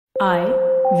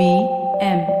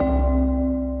IVM.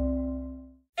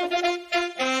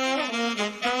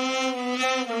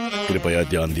 कृपया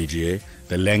ध्यान दीजिए,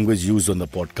 the language used on the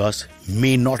podcast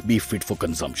may not be fit for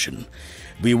consumption.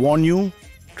 We warn you,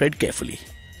 tread carefully.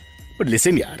 But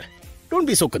listen, yaar, don't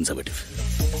be so conservative.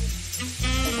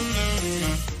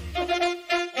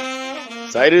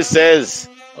 Cyrus Says,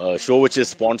 a show which is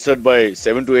sponsored by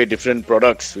 7 to 8 different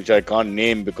products, which I can't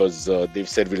name because they've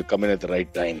said we'll come in at the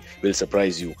right time. We'll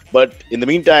surprise you. But in the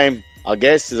meantime, our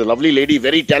guest is a lovely lady,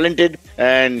 very talented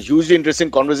and hugely interesting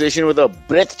conversation with a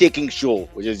breathtaking show,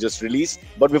 which is just released.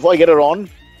 But before I get her on,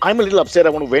 I'm a little upset.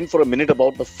 I want to vent for a minute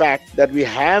about the fact that we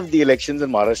have the elections in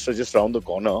Maharashtra just around the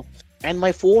corner. And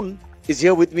my phone is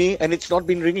here with me and it's not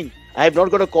been ringing. I have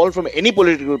not got a call from any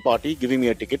political party giving me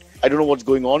a ticket. I don't know what's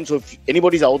going on. So if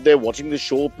anybody's out there watching this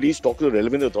show, please talk to the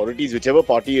relevant authorities, whichever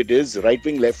party it is, right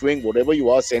wing, left wing, whatever you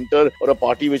are, center or a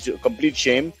party which complete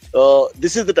shame.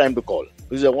 This is the time to call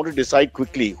because I want to decide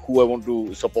quickly who I want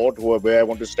to support, where I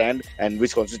want to stand and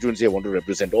which constituency I want to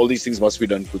represent. All these things must be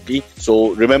done quickly.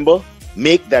 So remember,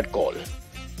 make that call.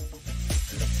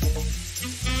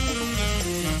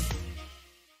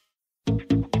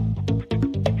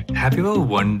 Have you ever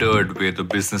wondered where the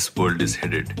business world is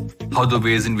headed? How the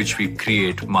ways in which we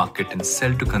create, market and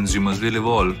sell to consumers will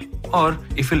evolve? Or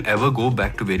if we'll ever go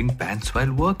back to wearing pants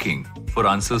while working? For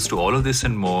answers to all of this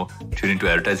and more, tune into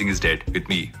Advertising is Dead with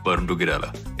me,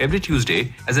 Burari. Every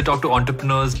Tuesday, as I talk to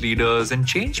entrepreneurs, leaders and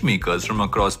change makers from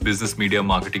across business, media,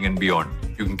 marketing and beyond.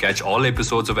 You can catch all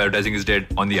episodes of Advertising is Dead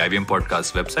on the IVM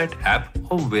Podcast website, app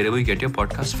or wherever you get your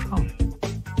podcast from.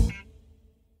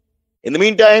 In the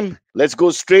meantime, let's go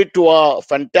straight to our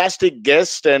fantastic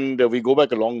guest, and we go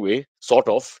back a long way, sort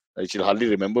of. She'll hardly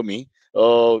remember me.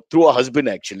 Through her husband,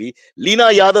 actually. Leena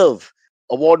Yadav,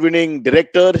 award-winning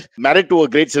director, married to a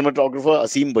great cinematographer,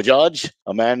 Aseem Bajaj,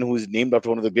 a man who's named after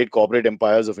one of the great corporate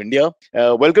empires of India.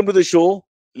 Welcome to the show,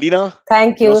 Leena.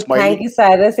 Thank you. Thank you,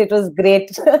 Cyrus. It was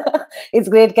great. It's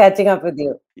great catching up with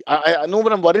you. I know,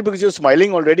 but I'm worried because you're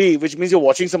smiling already, which means you're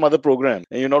watching some other program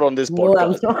and you're not on this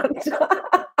podcast. No, I'm not.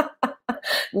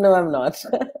 No, I'm not.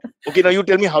 Okay, now you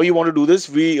tell me how you want to do this.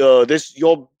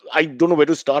 I don't know where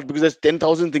to start because there's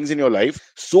 10,000 things in your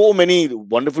life. So many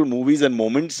wonderful movies and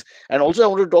moments. And also I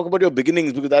want to talk about your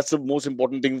beginnings because that's the most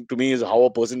important thing to me is how a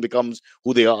person becomes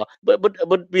who they are.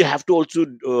 But we have to also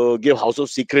give House of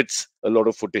Secrets a lot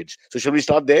of footage. So shall we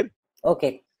start there?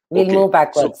 Okay. We'll move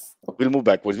backwards. So we'll move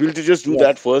backwards. We'll just do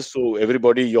that first. So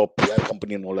everybody, your PR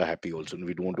company and all are happy also. And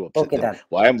we don't want to upset them. Done.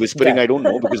 Why I'm whispering, I don't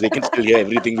know because they can still hear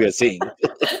everything we are saying.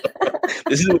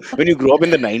 This is when you grow up in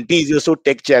the 90s, you're so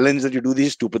tech challenged that you do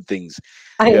these stupid things.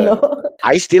 I know.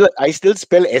 I still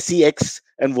spell sex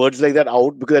and words like that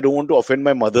out because I don't want to offend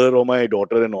my mother or my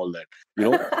daughter and all that.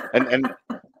 You know?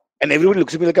 and everybody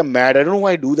looks at me like I'm mad. I don't know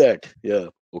why I do that. Yeah.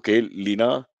 Okay,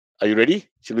 Leena, are you ready?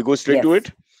 Shall we go straight to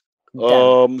it?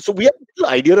 So we have a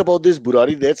little idea about this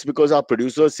Burari Deaths because our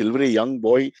producer, Silver, a young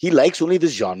boy, he likes only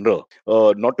this genre.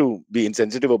 Not to be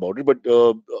insensitive about it, but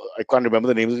I can't remember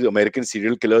the names of the American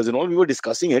serial killers and all. We were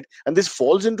discussing it, and this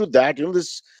falls into that. You know,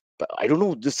 this I don't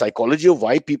know the psychology of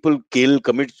why people kill,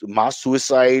 commit mass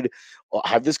suicide, or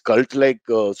have this cult-like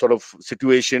sort of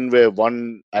situation where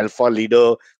one alpha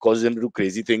leader causes them to do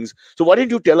crazy things. So why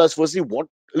didn't you tell us firstly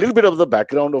a little bit of the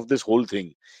background of this whole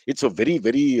thing? It's a very,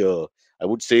 very I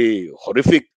would say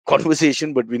horrific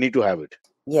conversation, but we need to have it.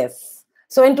 Yes.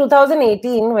 So in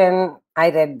 2018, when I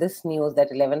read this news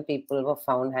that 11 people were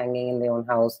found hanging in their own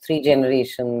house, 3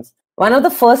 generations, one of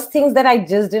the first things that I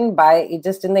just didn't buy,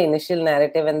 just in the initial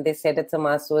narrative, and they said it's a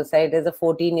mass suicide, is a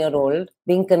 14-year-old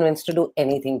being convinced to do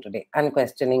anything today,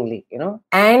 unquestioningly, you know.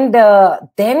 And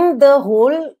then the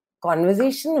whole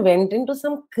conversation went into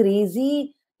some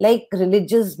crazy, like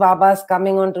religious babas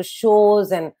coming onto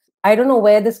shows, and I don't know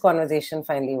where this conversation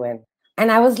finally went.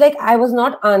 And I was like, I was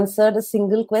not answered a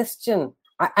single question.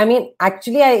 I mean,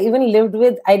 actually, I even lived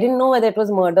with, I didn't know whether it was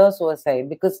murder or suicide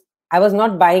because I was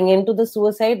not buying into the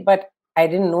suicide, but I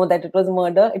didn't know that it was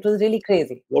murder. It was really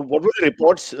crazy. What were the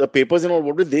reports, papers and all?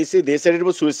 What did they say? They said it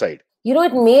was suicide. You know,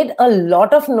 it made a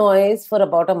lot of noise for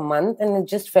about a month and it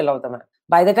just fell off the map.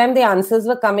 By the time the answers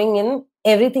were coming in,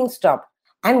 everything stopped.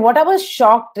 And what I was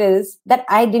shocked is that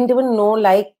I didn't even know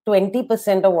like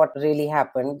 20% of what really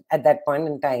happened at that point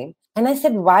in time. And I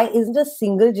said, why isn't a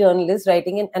single journalist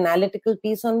writing an analytical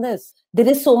piece on this? There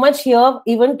is so much here,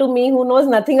 even to me who knows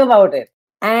nothing about it.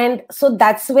 And so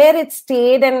that's where it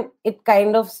stayed and it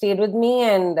kind of stayed with me.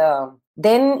 And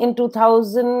then in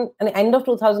end of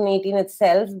 2018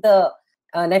 itself, the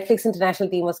Netflix international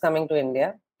team was coming to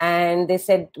India. And they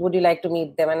said, would you like to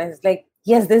meet them? And I was like,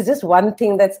 yes, there's just one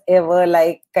thing that's ever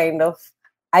like kind of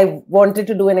I wanted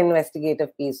to do an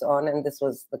investigative piece on, and this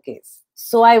was the case.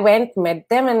 So I went, met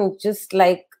them, and just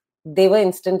like they were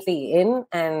instantly in,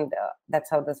 and that's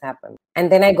how this happened.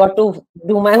 And then I got to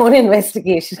do my own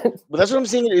investigation. But that's what I'm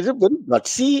saying. It's a very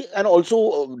gutsy and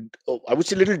also, I would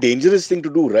say, a little dangerous thing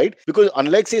to do, right? Because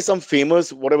unlike, say, some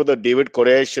famous, whatever the David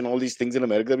Koresh and all these things in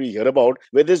America that we hear about,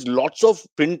 where there's lots of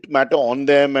print matter on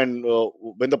them, and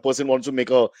when the person wants to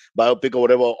make a biopic or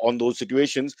whatever on those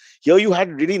situations, here you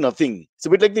had really nothing. It's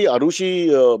a bit like the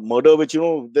Arushi murder, which,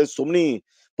 there's so many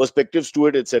perspectives to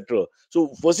it, etc.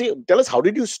 So, firstly, tell us, how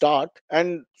did you start,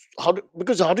 and how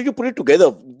did you put it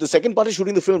together? The second part is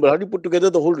shooting the film, but how do you put together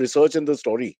the whole research and the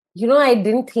story? I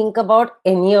didn't think about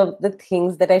any of the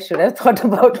things that I should have thought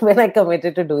about when I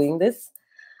committed to doing this,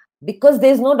 because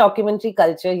there's no documentary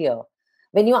culture here.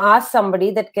 When you ask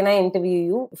somebody that, can I interview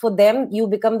you? For them, you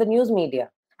become the news media.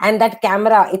 And that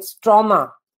camera, it's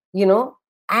trauma,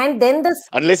 And then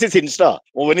unless it's Insta.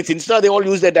 When it's Insta, they all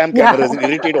use their damn cameras and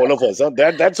irritate all of us. Huh?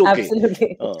 That's okay.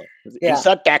 Absolutely.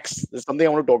 Insta tax is something I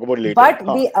want to talk about later. But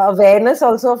the awareness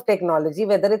also of technology,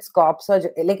 whether it's cops or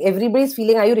like everybody's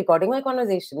feeling, are you recording my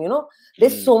conversation?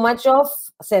 There's so much of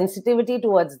sensitivity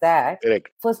towards that.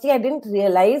 Correct. Firstly, I didn't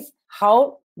realize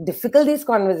how difficult these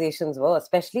conversations were,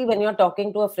 especially when you're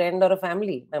talking to a friend or a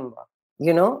family member.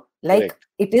 Correct.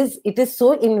 it is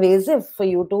so invasive for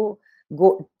you to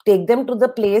go take them to the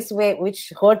place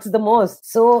which hurts the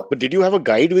most. So, but did you have a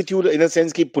guide with you, in a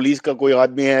sense, ki police ka koi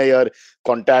aadmi hai or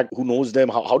contact who knows them?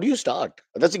 How do you start?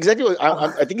 That's exactly what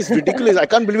I think it's ridiculous. I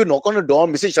can't believe you knock on a door,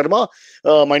 Mrs.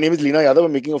 Sharma, my name is Leena Yadav,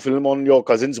 I'm making a film on your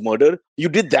cousin's murder. You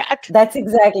did that? That's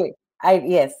exactly.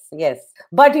 Yes.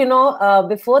 But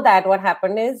before that, what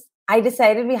happened is I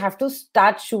decided we have to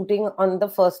start shooting on the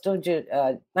 1st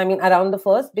of around the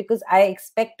 1st, because I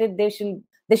expected there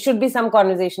should be some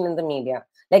conversation in the media,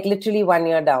 like literally 1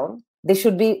 year down. There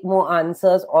should be more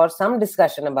answers or some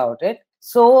discussion about it.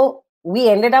 So we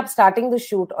ended up starting the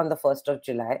shoot on the 1st of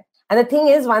July. And the thing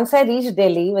is, once I reached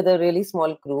Delhi with a really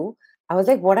small crew, I was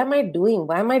like, what am I doing?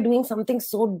 Why am I doing something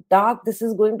so dark? This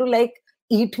is going to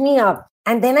eat me up.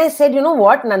 And then I said, you know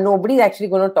what? Nobody's actually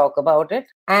going to talk about it,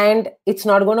 and it's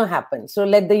not going to happen. So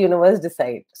let the universe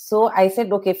decide. So I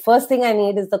said, okay, first thing I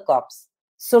need is the cops.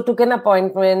 So took an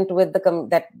appointment with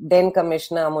that then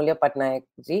Commissioner Amulya Patnaik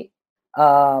ji.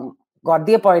 Got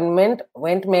the appointment,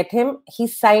 went, met him. He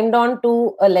signed on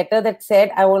to a letter that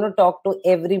said, I want to talk to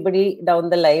everybody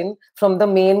down the line, from the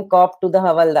main cop to the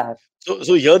Havaldar.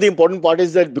 So here the important part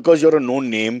is that because you're a known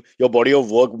name, your body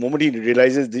of work, the moment he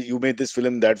realizes that you made this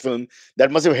film, that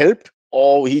must have helped,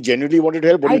 or he genuinely wanted to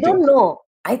help? I don't know.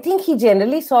 I think he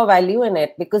generally saw value in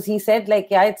it, because he said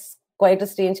it's quite a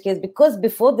strange case. Because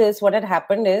before this, what had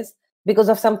happened is, because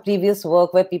of some previous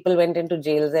work where people went into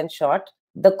jails and shot,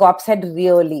 the cops had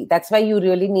that's why you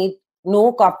really need,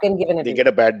 no cop can give an interview. They get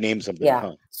a bad name sometimes. Yeah.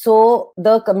 Huh? So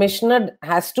the commissioner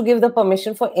has to give the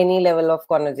permission for any level of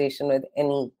conversation with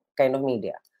any kind of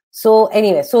media. So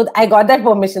anyway, so I got that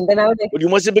permission. Then I was like, but you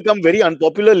must have become very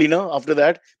unpopular, Leena, after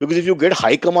that, because if you get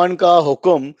high command ka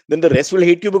hukum, then the rest will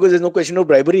hate you, because there's no question of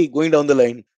bribery going down the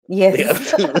line.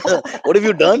 Yes. What have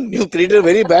you done? You created a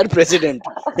very bad precedent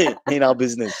in our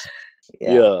business.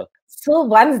 Yeah. So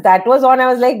once that was on, I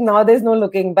was like, now there's no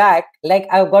looking back.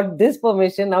 I've got this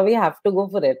permission, now we have to go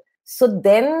for it. So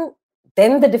then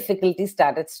the difficulty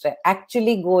started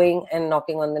actually going and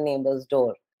knocking on the neighbor's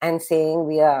door and saying,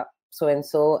 we are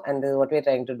so-and-so, and this is what we're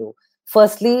trying to do.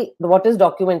 Firstly, what is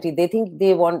documentary? They think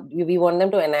we want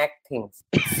them to enact things.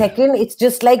 Second, it's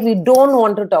just we don't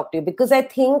want to talk to you, because I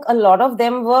think a lot of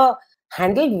them were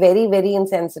handled very, very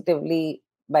insensitively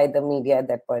by the media at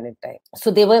that point in time. So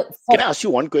they were... Can I ask you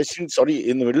one question? Sorry,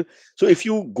 in the middle. So if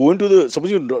you go into suppose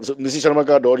you, Mrs. Sharma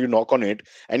ka door, you knock on it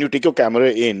and you take your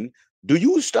camera in, do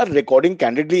you start recording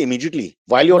candidly immediately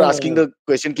while you're asking the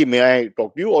question, may I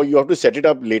talk to you, or you have to set it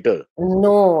up later?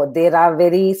 No, there are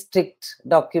very strict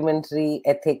documentary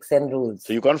ethics and rules.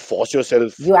 So you can't force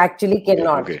yourself. You actually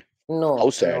cannot. Okay. No. How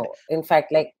sad. No. In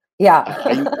fact, yeah.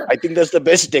 I think that's the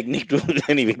best technique to...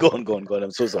 Anyway, go on.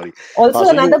 I'm so sorry. Also,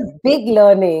 another big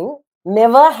learning,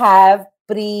 never have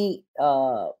a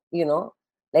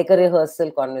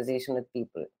rehearsal conversation with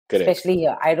people. Correct. Especially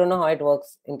here. I don't know how it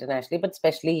works internationally, but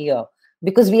especially here.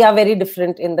 Because we are very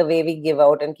different in the way we give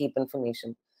out and keep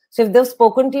information. So if they've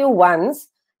spoken to you once,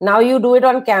 now you do it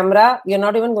on camera, you're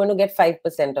not even going to get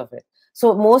 5% of it.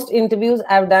 So most interviews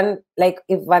I've done,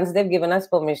 if once they've given us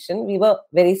permission, we were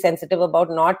very sensitive about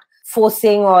not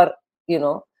forcing or,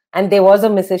 and there was a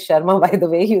Mrs. Sharma, by the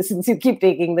way, since you keep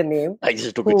taking the name, I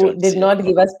just took who did not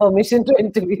give us permission to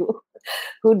interview.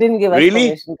 Who didn't give us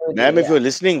permission to interview. Ma'am, if you're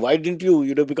listening, why didn't you?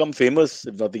 You'd have become famous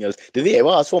if nothing else. Did they ever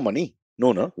ask for money? No,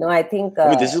 no. No, I think I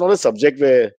mean, this is not a subject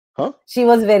where, huh? she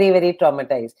was very, very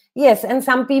traumatized. Yes, and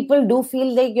some people do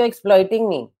feel like you're exploiting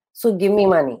me, so give me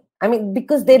money. I mean,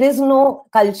 because there is no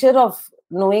culture of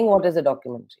knowing what is a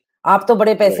documentary. आप तो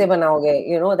बड़े पैसे बनाओगे,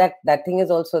 you know, that thing is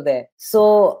also there.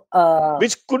 So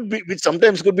which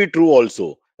sometimes could be true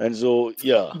also. And so,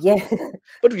 yeah. Yeah.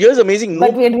 But here's amazing.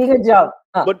 But we're doing a job.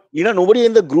 But nobody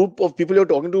in the group of people you're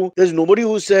talking to, there's nobody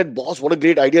who said, boss, what a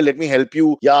great idea, let me help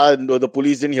you. Yeah, no, the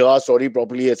police didn't hear sorry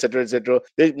properly, etc., etc.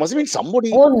 There must have been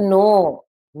somebody. Oh,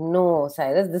 no,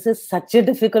 Cyrus, this is such a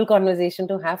difficult conversation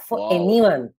to have for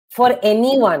anyone. For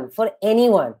anyone.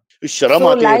 Sharam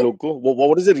aati hai log ko.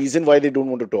 What is the reason why they don't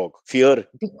want to talk? Fear?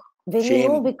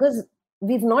 Shame? Because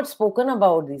we've not spoken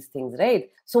about these things, right?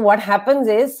 So what happens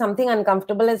is something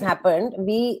uncomfortable has happened.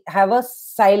 We have a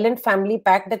silent family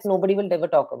pact that nobody will ever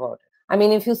talk about. I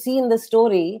mean, if you see in the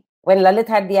story, when Lalit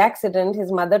had the accident,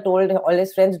 his mother told all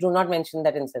his friends, do not mention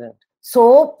that incident.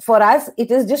 So for us, it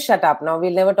is just shut up. Now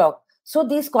we'll never talk. So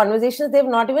these conversations they've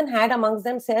not even had amongst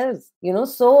themselves,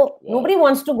 so nobody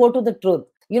wants to go to the truth.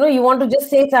 You want to just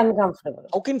say it's uncomfortable.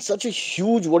 How can such a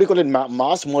huge, what do you call it,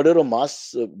 mass murder or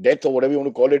mass death or whatever you want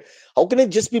to call it, how can it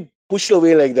just be pushed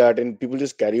away like that and people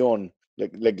just carry on?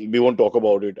 Like we won't talk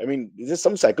about it. I mean, is there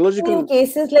some psychological... In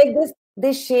cases like this,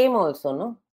 they shame also,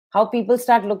 no? How people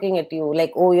start looking at you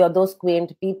like, oh, you're those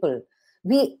quaint people.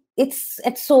 It's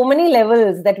at so many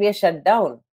levels that we are shut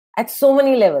down. At so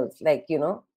many levels,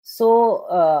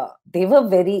 So they were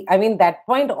that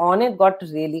point on, it got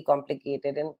really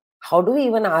complicated. And how do we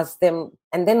even ask them?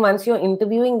 And then once you're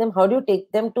interviewing them, how do you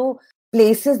take them to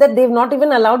places that they've not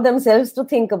even allowed themselves to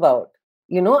think about?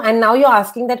 And now you're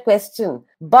asking that question.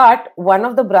 But one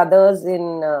of the brothers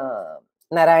in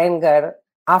Narayangarh,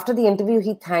 after the interview,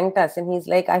 he thanked us and he's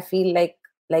like, I feel like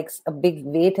a big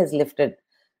weight has lifted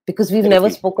because we've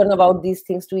never spoken about these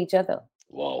things to each other.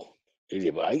 Wow.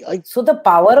 So the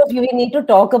power of we need to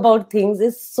talk about things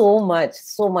is so much.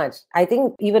 I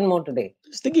think even more today.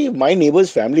 Just thinking, if my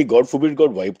neighbor's family, God forbid,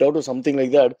 got wiped out or something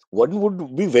like that, one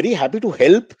would be very happy to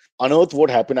help unearth what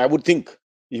happened. I would think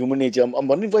human nature. I'm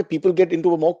wondering why people get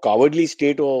into a more cowardly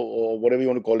state or whatever you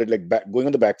want to call it, like going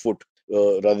on the back foot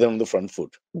rather than on the front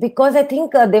foot. Because I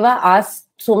think they were asked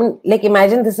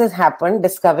imagine this has happened,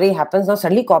 discovery happens, now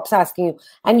suddenly cops are asking you,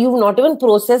 and you've not even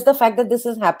processed the fact that this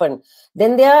has happened.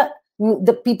 Then they are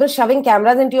the people shoving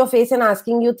cameras into your face and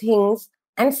asking you things,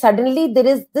 and suddenly there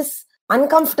is this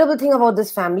uncomfortable thing about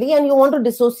this family and you want to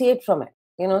dissociate from it,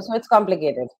 so it's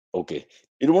complicated. Okay.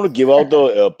 You don't want to give out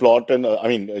the plot, and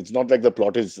it's not like the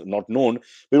plot is not known.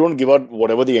 We don't give out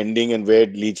whatever the ending and where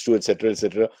it leads to, etc.,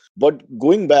 etc. But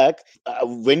going back,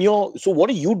 so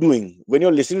what are you doing when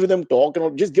you're listening to them talk?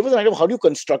 And just give us an idea of how do you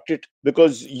construct it,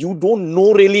 because you don't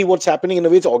know really what's happening. In a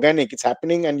way, it's organic. It's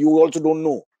happening, and you also don't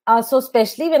know. So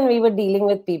especially when we were dealing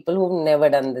with people who've never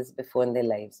done this before in their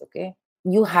lives, okay,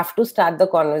 you have to start the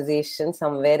conversation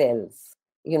somewhere else.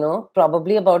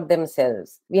 Probably about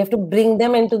themselves. We have to bring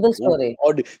them into the story.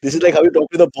 Oh God, this is like how you talk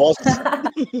to the boss.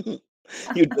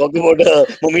 You talk about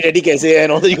Mummy Daddy kaise hai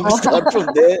and all that. You start from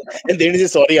there and then you say,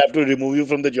 sorry, I have to remove you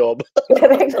from the job.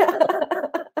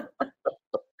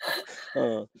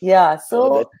 Yeah,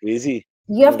 so that's crazy.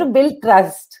 You have to build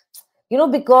trust,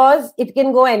 because it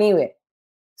can go anywhere.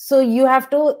 So you have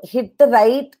to hit the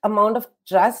right amount of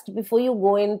trust before you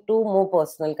go into more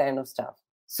personal kind of stuff.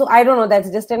 So I don't know, that's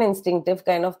just an instinctive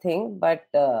kind of thing. But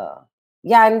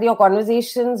and your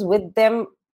conversations with them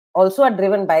also are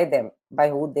driven by them, by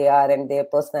who they are and their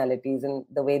personalities and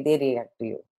the way they react to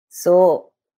you.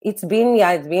 So it's been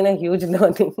a huge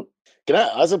learning. Can I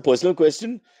ask a personal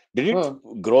question? Did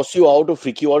it gross you out or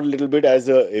freak you out a little bit as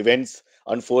the events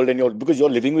unfold and because you're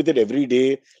living with it every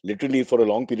day, literally for a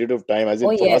long period of time, as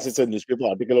in for us it's a newspaper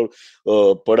article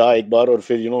or pada ek baar or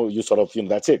fir, you sort of,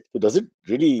 that's it. So does it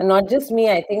really... Not just me,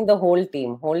 I think the whole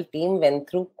team went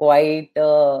through quite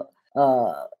a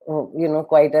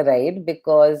ride,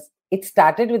 because it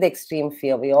started with extreme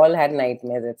fear. We all had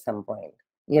nightmares at some point,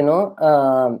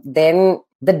 then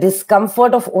the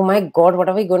discomfort of, oh my God, what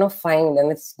are we going to find?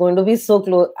 And it's going to be so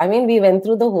close. We went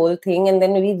through the whole thing and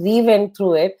then we re-went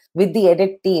through it with the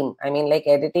edit team. Like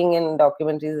editing in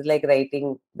documentaries is like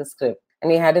writing the script.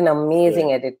 And we had an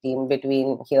amazing edit team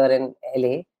between here and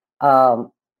LA.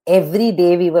 Every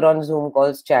day we were on Zoom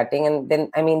calls chatting. And then,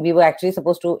 we were actually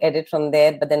supposed to edit from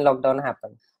there, but then lockdown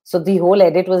happened. So the whole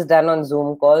edit was done on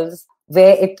Zoom calls,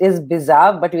 where it is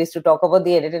bizarre, but we used to talk about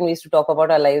the edit and we used to talk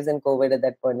about our lives in COVID at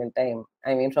that point in time.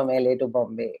 From LA to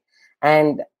Bombay.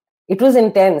 And it was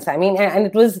intense. And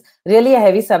it was really a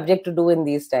heavy subject to do in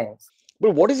these times.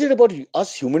 But what is it about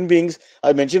us human beings?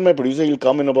 I mentioned my producer, he'll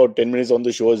come in about 10 minutes on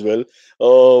the show as well.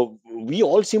 We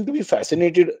all seem to be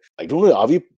fascinated. I don't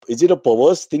know, is it a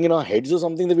perverse thing in our heads or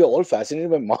something that we're all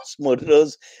fascinated by mass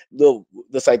murderers, the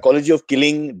psychology of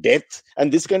killing, death,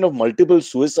 and this kind of multiple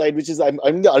suicide, which is, I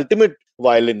mean, the ultimate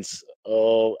violence.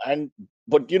 And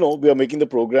but we are making the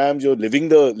programs, you're living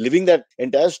that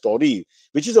entire story,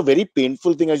 which is a very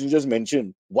painful thing, as you just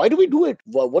mentioned. Why do we do it?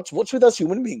 What's with us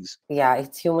human beings? Yeah,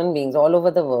 it's human beings all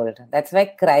over the world. That's why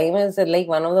crime is like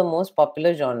one of the most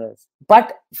popular genres.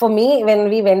 But for me, when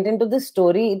we went into the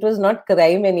story, it was not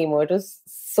crime anymore. It was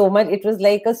so much, it was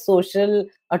like a social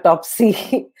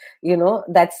autopsy.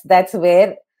 That's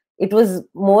where it was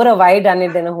more a why done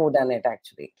it than a who done it,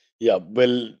 actually. Yeah,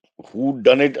 well, who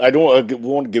done it? I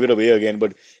won't give it away again,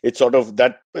 but it's sort of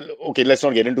that. Well, okay, let's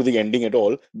not get into the ending at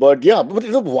all. But yeah, but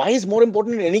why is more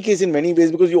important in any case in many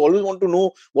ways, because you always want to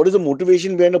know what is the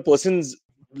motivation behind a person's,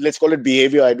 let's call it,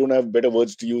 behavior. I don't have better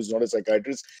words to use, not a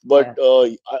psychiatrist, but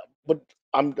but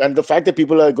and the fact that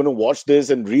people are going to watch this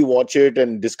and rewatch it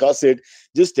and discuss it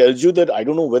just tells you that I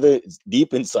don't know whether it's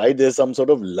deep inside there's some sort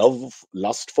of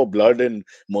lust for blood and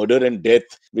murder and death,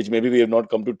 which maybe we have not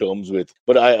come to terms with.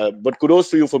 But but kudos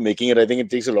to you for making it. I think it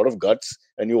takes a lot of guts,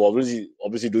 and you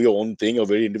obviously do your own thing. A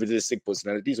very individualistic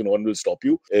personality, so no one will stop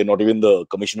you. Not even the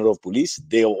commissioner of police.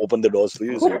 They open the doors for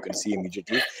you, so you can see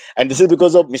immediately. And this is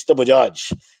because of Mr.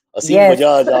 Bajaj. Asim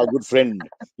Bajaj, our good friend,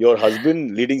 your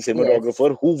husband, leading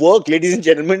cinematographer, who worked, ladies and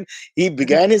gentlemen, he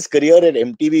began his career at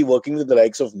MTV working with the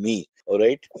likes of me. All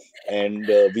right. And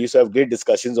we used to have great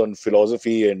discussions on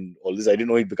philosophy and all this. I didn't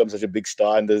know he'd become such a big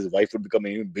star and his wife would become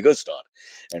an even bigger star.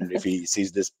 And if he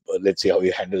sees this, let's see how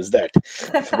he handles that.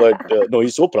 But no,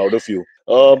 he's so proud of you.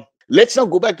 Let's now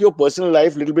go back to your personal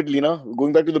life a little bit, Leena.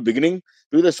 Going back to the beginning,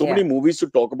 because there's so many movies to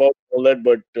talk about, all that,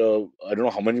 but I don't know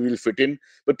how many we'll fit in.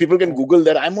 But people can Google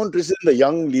that. I'm interested in the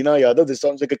young Leena Yadav. This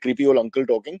sounds like a creepy old uncle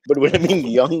talking. But when I mean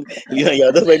young Leena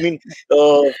Yadav, I mean,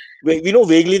 we know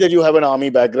vaguely that you have an army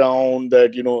background,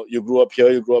 that, you grew up here,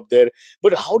 you grew up there.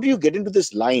 But how do you get into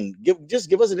this line? Just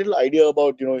give us a little idea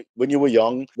about, when you were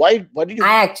young. Why did you?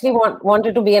 I actually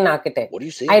wanted to be an architect. What do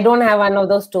you say? I don't have one of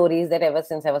those stories that ever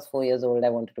since I was 4 years old, I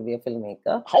wanted to be a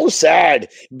filmmaker. How sad.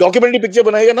 Documentary picture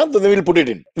banayega na, then we'll put it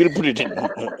in.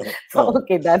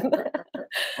 Okay, done.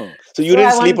 So you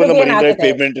didn't sleep on the Marine Drive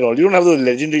pavement and all. You don't have those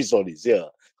legendary stories. Yeah.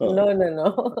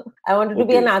 No. I wanted to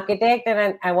be an architect,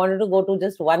 and I wanted to go to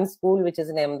just one school, which is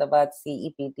in Ahmedabad,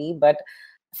 CEPT. But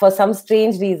for some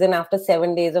strange reason, after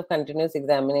 7 days of continuous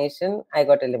examination, I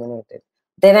got eliminated.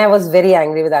 Then I was very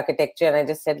angry with architecture, and I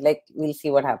just said, we'll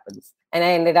see what happens. And I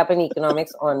ended up in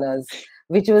economics honors,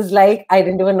 which was I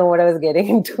didn't even know what I was getting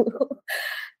into.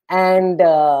 And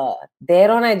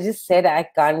thereon, I just said, I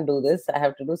can't do this. I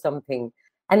have to do something.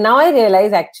 And now I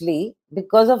realize, actually,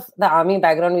 because of the army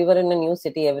background, we were in a new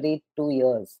city every 2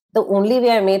 years. The only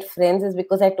way I made friends is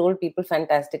because I told people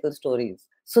fantastical stories.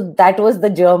 So that was the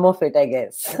germ of it, I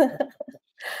guess.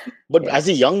 But as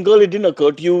a young girl, it didn't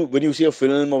occur to you when you see a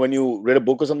film or when you read a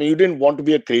book or something, you didn't want to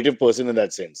be a creative person in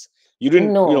that sense. You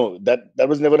didn't, that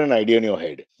was never an idea in your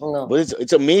head. No. But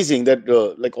it's amazing that,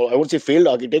 I won't say failed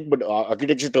architect, but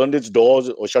architecture turned its doors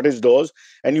or shut its doors,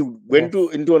 and you went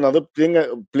into another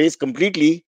place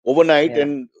completely overnight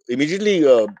and immediately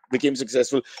became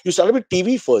successful. You started with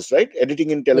TV first, right?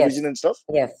 Editing in television and stuff?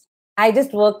 Yes. I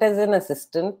just worked as an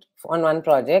assistant on one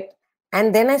project.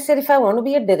 And then I said, if I want to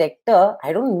be a director,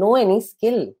 I don't know any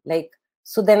skill.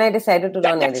 So then I decided to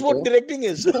learn editing. That's what directing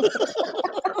is.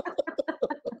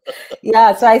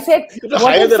 Yeah, so I said,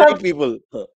 hire the right people.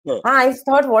 I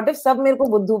thought, what if sab mere ko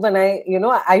buddhu banaye?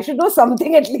 I should know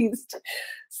something at least.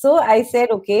 So I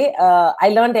said, okay, I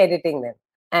learned editing then.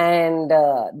 And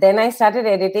then I started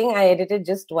editing. I edited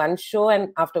just one show, and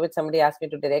afterwards somebody asked me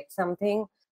to direct something.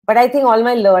 But I think all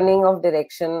my learning of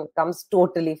direction comes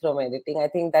totally from editing. I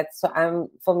think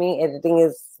for me, editing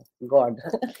is God.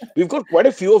 We've got quite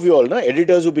a few of you all, no?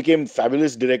 Editors who became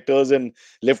fabulous directors and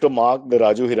left a mark. The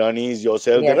Raju Hiranis,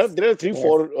 yourself. Yes. There are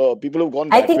 3-4 people who've gone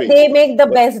that way. I think they make the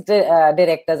best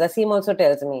directors. Asim also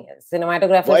tells me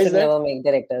cinematographers should never make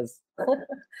directors.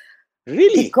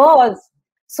 Really? Because,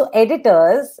 so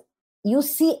editors, you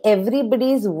see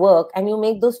everybody's work and you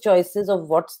make those choices of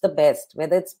what's the best,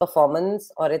 whether it's performance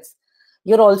or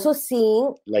you're also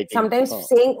seeing, sometimes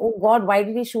saying, oh God, why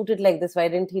did he shoot it like this? Why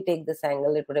didn't he take this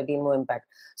angle? It would have been more impact.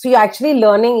 So you're actually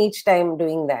learning each time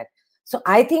doing that. So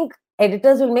I think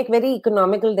editors will make very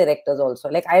economical directors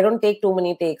also. I don't take too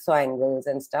many takes or angles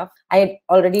and stuff. I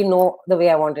already know the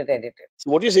way I want it edited. So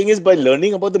what you're saying is, by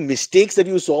learning about the mistakes that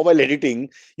you saw while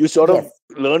editing, you sort of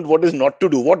learned what is not to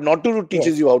do. What not to do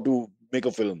teaches you how to make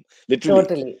a film. Literally.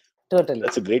 Totally. Totally.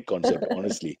 That's a great concept,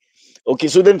 honestly. Okay,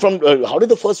 so then from how did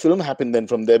the first film happen then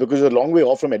from there? Because you're a long way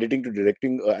off from editing to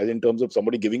directing, as in terms of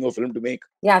somebody giving you a film to make.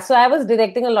 Yeah, so I was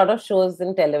directing a lot of shows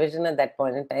in television at that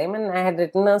point in time, and I had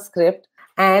written a script.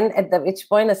 And at which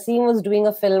point, Asim was doing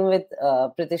a film with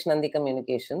Pritish Nandi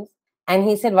Communications. And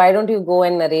he said, why don't you go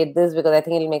and narrate this? Because I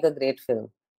think it'll make a great film.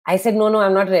 I said, no,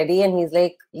 I'm not ready. And he's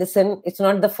like, listen, it's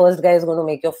not the first guy who's going to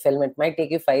make your film. It might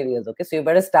take you 5 years. Okay, so you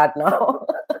better start now.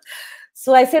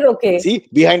 So I said, okay. See,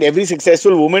 behind every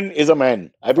successful woman is a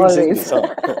man. I've been saying this.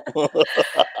 Huh?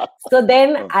 So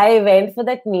then I went for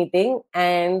that meeting,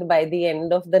 and by the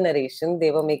end of the narration, they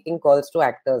were making calls to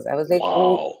actors. I was like,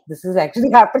 oh, this is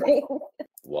actually happening.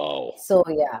 Wow. So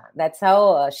yeah, that's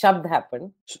how Shabd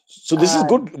happened. So this is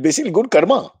good, basically good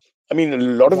karma. I mean, a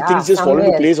lot of things just fall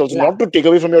into place also, not to take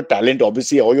away from your talent,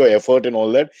 obviously, or your effort and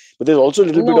all that. But there's also a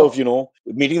little bit of,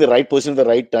 meeting the right person at the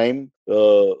right time.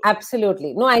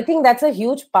 Absolutely. No, I think that's a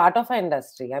huge part of our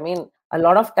industry. I mean, a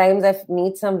lot of times I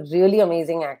meet some really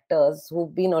amazing actors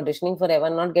who've been auditioning forever,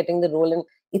 not getting the role. And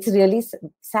it's really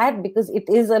sad because it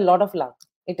is a lot of luck.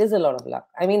 It is a lot of luck.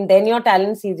 I mean, then your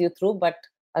talent sees you through, but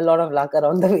a lot of luck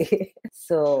around the way.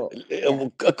 So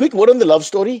a quick word on the love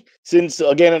story, since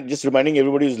again, just reminding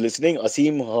everybody who's listening,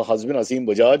 Asim, her husband Asim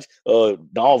Bajaj,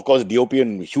 now of course DOP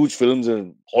in huge films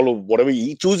and all of whatever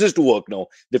he chooses to work now,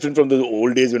 different from the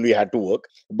old days when we had to work.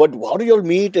 But how do you all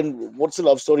meet and what's the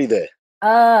love story there?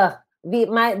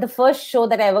 The first show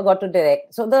that I ever got to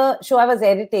direct, so the show I was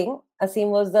editing, Asim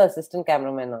was the assistant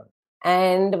cameraman on.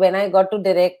 And when I got to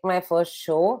direct my first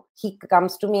show, he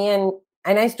comes to me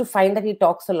and I used to find that he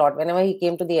talks a lot. Whenever he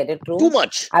came to the edit room, too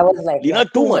much. I was like, Leena,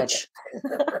 too much.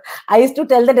 I used to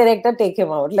tell the director, take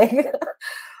him out.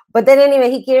 But then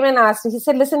anyway, he came and asked me, he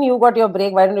said, listen, you got your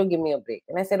break. Why don't you give me a break?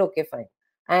 And I said, okay, fine.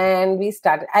 And we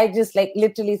started, I just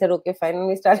literally said, okay, fine. And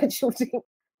we started shooting.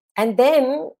 And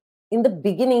then in the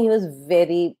beginning, he was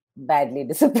very badly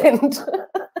disciplined.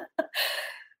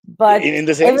 But in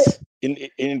the sense, in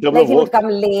terms of work, he would come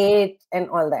late and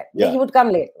all that. Yeah. He would come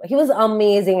late. He was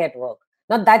amazing at work.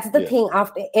 Now that's the thing.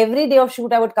 After every day of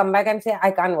shoot, I would come back and say,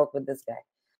 I can't work with this guy.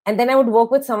 And then I would work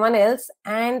with someone else,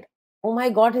 and oh my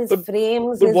God, his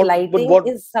frames, his lighting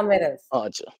is somewhere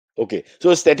else. Okay,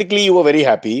 so aesthetically you were very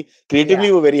happy, creatively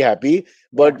you were very happy,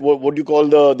 but what do you call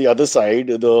the other side,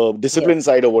 the discipline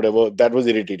side or whatever, that was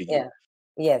irritating you.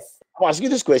 Yes. I'm asking you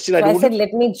this question. So I said,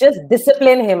 let me just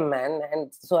discipline him, man.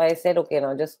 And so I said, okay,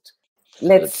 now just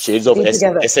let's shades of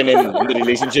SNN in the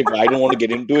relationship. I don't want to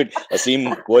get into it.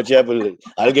 Asim, watch out,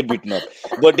 I'll get beaten up.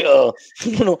 But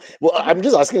I'm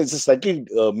just asking. It's a slightly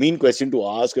mean question to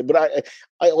ask, but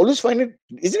I always find it.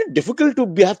 Isn't it difficult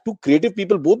to have two creative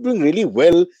people both doing really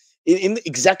well in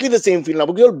exactly the same field? Now,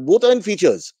 because both are in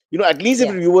features. At least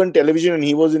if you were in television and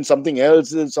he was in something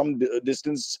else, in some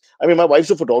distance. I mean, my wife's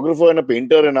a photographer and a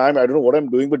painter, and I don't know what I'm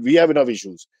doing, but we have enough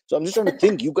issues. So I'm just trying to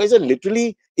think. You guys are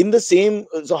literally in the same.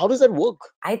 So how does that work?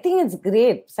 I think it's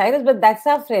great, Cyrus, but that's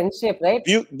our friendship, right?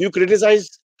 Do you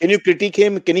criticize? Can you critique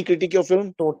him? Can he critique your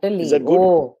film? Totally. Is that good?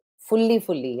 Oh, fully.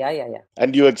 Yeah.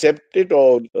 And you accept it,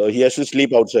 or he has to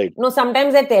sleep outside? No,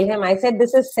 sometimes I tell him, I said,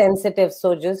 this is sensitive.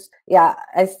 So just,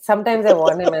 sometimes I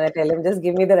warn him and I tell him, just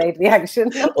give me the right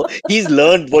reaction. He's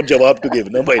learned what jawab to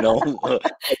give, by now.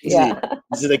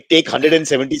 This is like take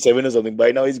 177 or something.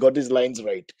 By now, he's got his lines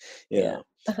right. Yeah.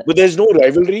 But there's no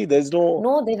rivalry. There's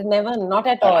no, there's never, not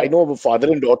at all. I know of a father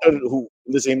and daughter who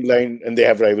in the same line and they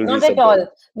have rivalry. Not at all.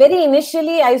 Very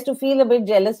initially, I used to feel a bit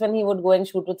jealous when he would go and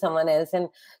shoot with someone else, and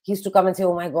he used to come and say,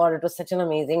 oh my God, it was such an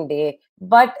amazing day.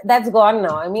 But that's gone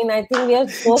now. I mean, I think we are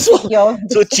so secure.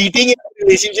 So cheating in a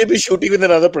relationship is shooting with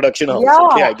another production house. Yeah,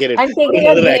 okay, I get it. And taking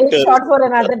a great shot for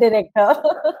another director.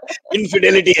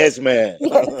 Infidelity, yes, man.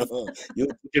 Yes. You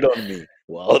put it on me.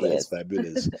 Wow, that's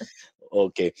fabulous.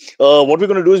 Okay. What we're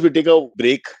going to do is we'll take a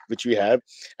break, which we have,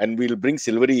 and we'll bring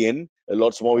Silvery in.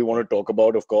 Lots more we want to talk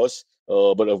about, of course.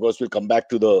 But of course, we'll come back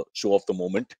to the show of the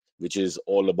moment, which is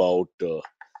all about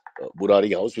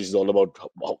Burari House, which is all about,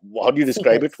 how do you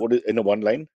describe it? What is in a one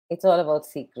line? It's all about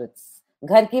secrets.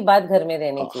 Ghar ki baat ghar mein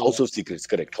rehni chahiye. House of Secrets,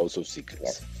 correct. House of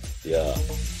Secrets. Yes. Yeah.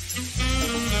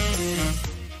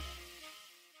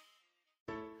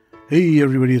 Hey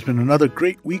everybody, it's been another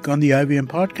great week on the IVM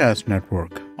Podcast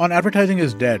Network. On Advertising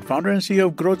is Dead, founder and CEO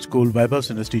of Growth School, Vaibhav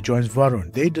Sinasti joins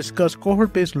Varun. They discuss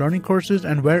cohort-based learning courses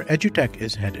and where edutech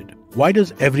is headed. Why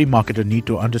does every marketer need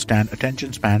to understand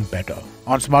attention span better?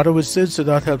 On Smarter with Sid,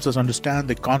 Siddharth helps us understand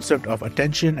the concept of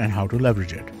attention and how to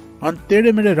leverage it. On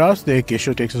Tere Mere Raste,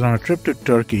 Keshav takes us on a trip to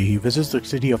Turkey. He visits the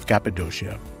city of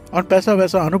Cappadocia. On Paisa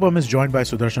Vaisa, Anupam is joined by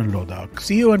Sudarshan Lodha,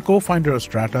 CEO and co-founder of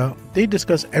Strata. They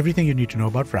discuss everything you need to know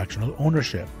about fractional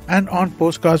ownership. And on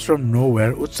Postcards from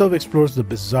Nowhere, Utsav explores the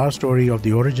bizarre story of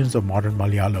the origins of modern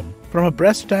Malayalam, from a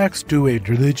breast tax to a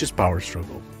religious power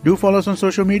struggle. Do follow us on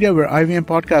social media. We're IVM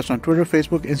Podcast on Twitter,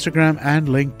 Facebook, Instagram, and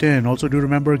LinkedIn. Also, do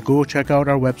remember, go check out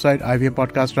our website,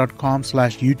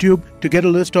 ivmpodcast.com/YouTube, to get a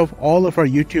list of all of our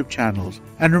YouTube channels.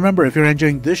 And remember, if you're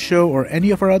enjoying this show or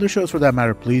any of our other shows for that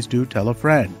matter, please do tell a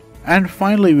friend. And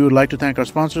finally, we would like to thank our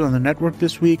sponsors on the network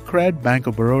this week: Cred, Bank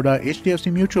of Baroda,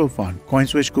 HDFC Mutual Fund,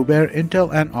 CoinSwitch, Kuber,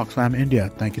 Intel, and Oxfam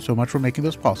India. Thank you so much for making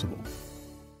this possible.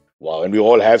 Wow, and we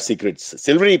all have secrets.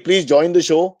 Silvery, please join the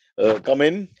show. Come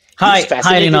in. Hi, He's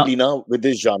fascinated, Leena. Leena, with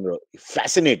this genre.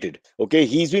 Fascinated. Okay,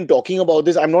 he's been talking about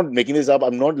this. I'm not making this up.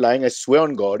 I'm not lying. I swear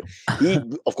on God.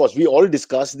 Of course, we all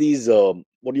discuss these.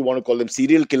 What do you want to call them?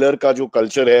 Serial killer ka jo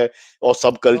culture hai or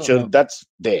subculture. That's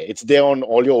there. It's there on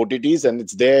all your OTTs and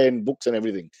it's there in books and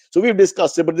everything. So we've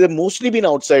discussed it, but they've mostly been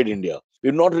outside India.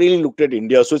 We've not really looked at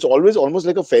India. So it's always almost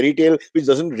like a fairy tale, which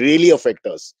doesn't really affect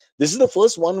us. This is the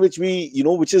first one which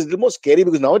which is a little more scary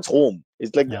because now it's home.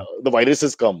 It's like the virus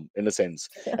has come in a sense.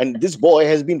 And this boy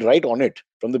has been right on it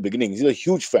from the beginning. He's a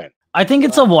huge fan. I think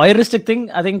it's a voyeuristic thing.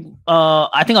 I think a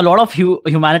lot of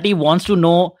humanity wants to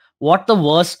know what the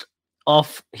worst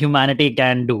of humanity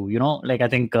can do. I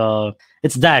think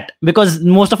it's that, because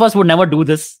most of us would never do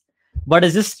this, but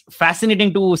it's just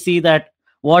fascinating to see that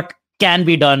what can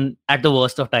be done at the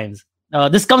worst of times.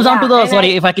 This comes down to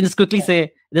if I can just quickly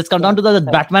say, this comes down to the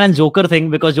Batman and Joker thing,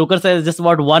 because Joker says just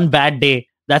about one bad day.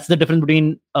 That's the difference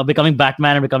between becoming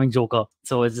Batman and becoming Joker.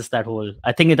 So it's just that whole.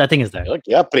 I think is that.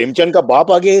 Yeah, Premchand ka baap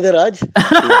aa gaya idhar aaj.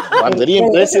 I'm very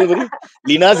impressed.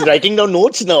 Leena's writing down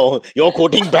notes now. You're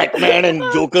quoting Batman and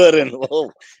Joker and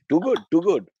too good,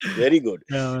 very good.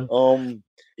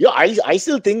 I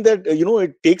still think that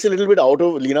it takes a little bit out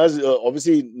of Leena's.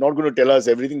 Obviously, not going to tell us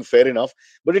everything. Fair enough,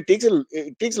 but it takes a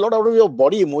lot out of your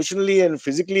body emotionally and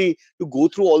physically to go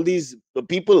through all these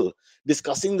people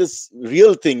discussing this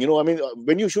real thing.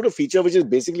 When you shoot a feature which is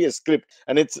basically a script,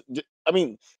 and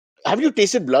have you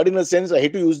tasted blood in a sense? I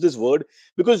hate to use this word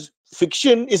because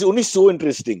fiction is only so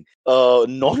interesting.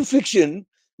 Non-fiction,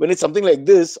 when it's something like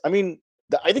this, I think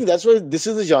that's why this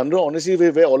is the genre, honestly,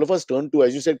 where all of us turn to,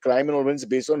 as you said, crime and all, when it's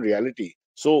based on reality.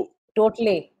 So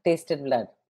totally tasted blood.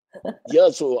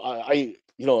 So I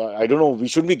don't know, we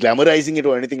shouldn't be glamorizing it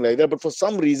or anything like that, but for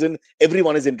some reason,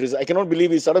 everyone is interested. I cannot believe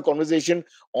we start a conversation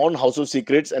on House of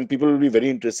Secrets and people will be very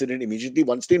interested in immediately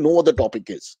once they know what the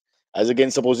topic is. As again,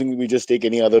 supposing we just take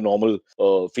any other normal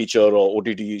feature or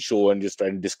OTT show and just try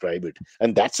and describe it.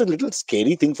 And that's a little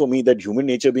scary thing for me, that human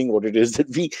nature being what it is, that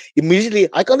we immediately,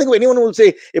 I can't think of anyone who will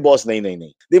say, hey boss,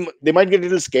 nahi. They might get a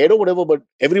little scared or whatever, but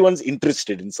everyone's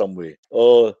interested in some way.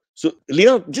 So,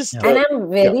 Leena, just... and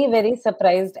I'm very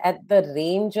surprised at the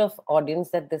range of audience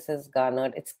that this has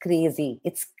garnered. It's crazy.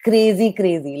 It's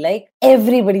crazy. Like,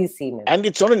 everybody's seen it. And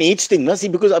it's not an age thing, see,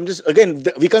 because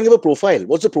we can't give a profile.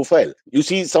 What's the profile? You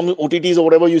see some OTTs or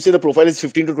whatever, you say the profile is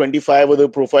 15 to 25 or the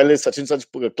profile is such and such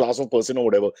class of person or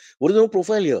whatever. What is no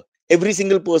profile here? Every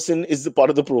single person is the part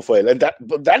of the profile. And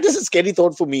that is a scary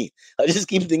thought for me. I just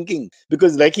keep thinking,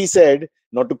 because like he said,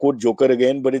 not to quote Joker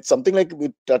again, but it's something like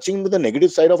touching with the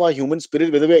negative side of our human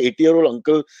spirit, whether we're an 80-year-old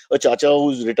uncle, a chacha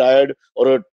who's retired,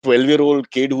 or a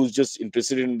 12-year-old kid who's just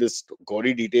interested in this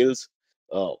gaudy details.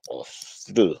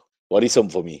 Still worrisome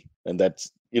for me. And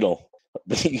that's, you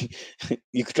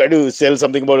could try to sell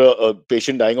something about a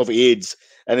patient dying of AIDS,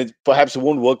 and it perhaps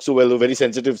won't work so well, a very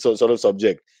sensitive sort of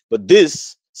subject. But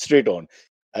this, straight on.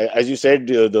 As you said,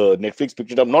 the Netflix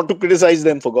picked it up, not to criticize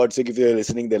them, for God's sake, if they're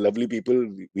listening, they're lovely people,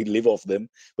 we live off them,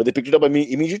 but they picked it up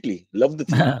immediately. Love the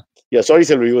thing. Yeah, sorry,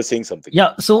 Selva, you were saying something.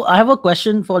 Yeah, so I have a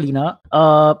question for Leena.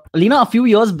 Leena, a few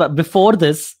years before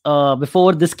this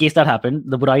case that happened,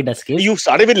 the Burari Deaths case. You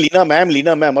started with Leena ma'am.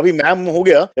 Abhi ma'am ho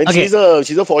gaya. And okay. She's a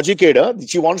Fauji kid.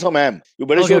 She wants her ma'am. You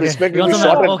better show respect. No,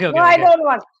 I don't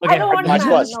want. I don't want ma'am.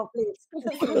 No, please.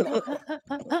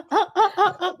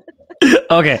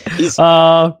 Okay.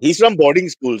 He's from boarding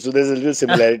school, so there's a little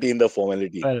similarity in the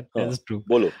formality. Well, that's true.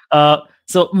 Bolo.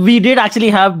 So we did actually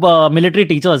have military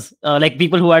teachers, like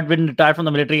people who had been retired from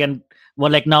the military and were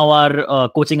like now are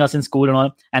coaching us in school and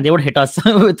all, and they would hit us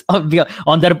with,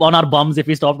 on our bums if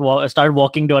we started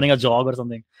walking during a jog or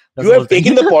something. That's you have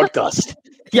taken the podcast.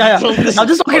 Yeah. I'm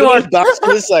just talking about dark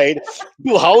side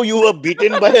to how you were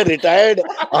beaten by a retired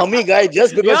army guy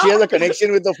just because she has a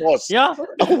connection with the force. Yeah.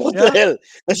 What the hell?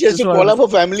 And she has to call up her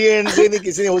family and say,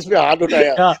 "Kisi ne us pe haath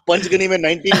utaya." Panchgani mein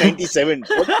 1997,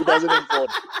 2004.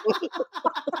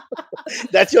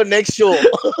 That's your next show.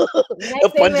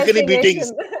 Panchgani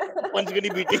beatings.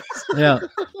 Yeah.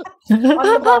 on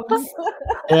the bombs.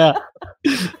 Yeah.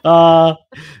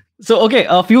 So, okay,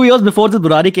 a few years before the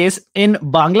Burari case in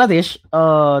Bangladesh,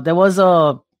 there was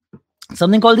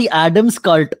something called the Adams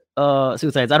cult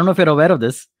suicides. I don't know if you're aware of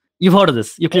this. You've heard of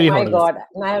this. You clearly heard of this. Oh my God.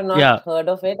 I have not heard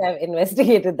of it. I've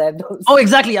investigated that. Oh,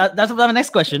 exactly. That's my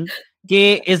next question.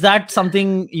 Okay, is that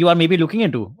something you are maybe looking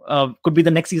into? Could be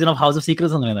the next season of House of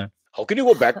Secrets or something like that. How can you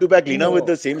go back to back, Leena, with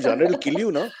the same genre? It'll kill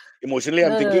you, no? Emotionally,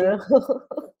 I'm thinking. No.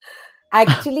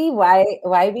 Actually,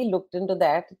 why we looked into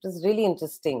that, it was really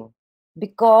interesting.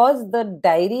 Because the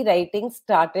diary writing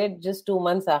started just 2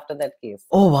 months after that case.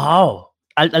 Oh, wow.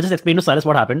 I'll just explain to Cyrus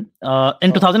what happened.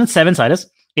 In 2007, Cyrus,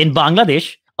 in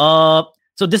Bangladesh,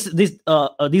 so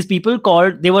these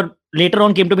people they were later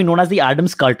on came to be known as the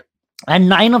Adams cult. And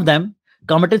 9 of them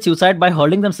committed suicide by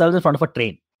hurling themselves in front of a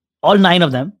train. All 9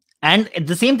 of them. And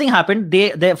the same thing happened.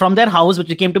 They from their house,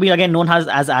 which came to be again known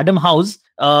as Adam House,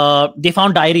 they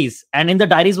found diaries. And in the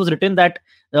diaries was written that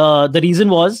the reason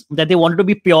was that they wanted to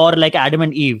be pure like Adam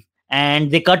and Eve.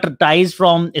 And they cut ties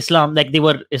from Islam, like they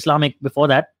were Islamic before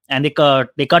that. And they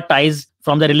cut ties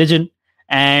from their religion.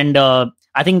 And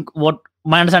I think what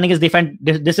my understanding is they felt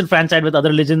disenfranchised with other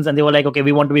religions. And they were like, okay,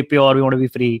 we want to be pure, we want to be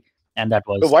free. And that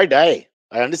was... But why die?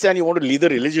 I understand you want to leave the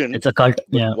religion. It's a cult.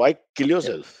 Yeah. Why kill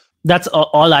yourself? That's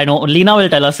all I know. Leena will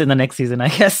tell us in the next season, I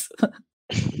guess.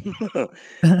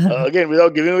 Again,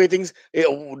 without giving away things,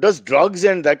 does drugs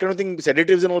and that kind of thing,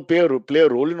 sedatives and all, play a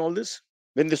role in all this?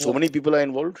 When there's so many people are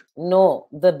involved? No,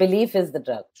 the belief is the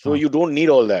drug. So you don't need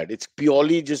all that. It's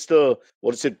purely just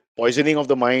poisoning of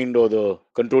the mind or the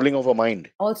controlling of a mind.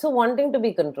 Also wanting to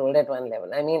be controlled at one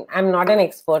level. I mean, I'm not an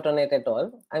expert on it at all.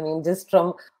 I mean, just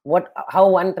from how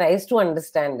one tries to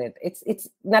understand it. It's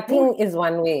nothing is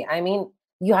one way. I mean,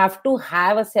 you have to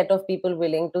have a set of people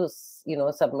willing to,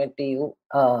 submit to you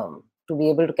to be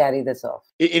able to carry this off.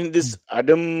 In this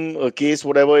Adam case,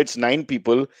 whatever, it's 9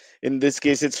 people. In this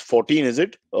case, it's 14, is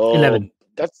it? 11.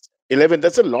 That's 11.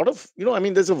 That's a lot of,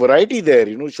 there's a variety there.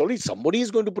 Surely somebody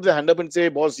is going to put their hand up and say,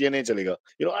 boss, ye nahi chalega.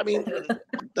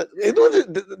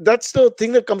 That's the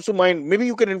thing that comes to mind. Maybe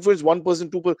you can influence 1 person,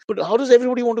 2 person, but how does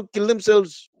everybody want to kill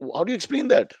themselves? How do you explain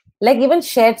that? Like even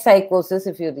shared psychosis,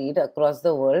 if you read across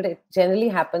the world, it generally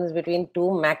happens between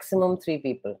 2, maximum 3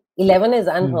 people. 11 is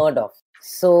unheard of.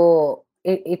 So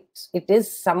it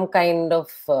is some kind of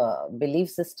belief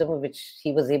system which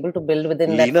he was able to build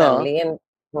within that family. And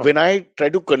when I try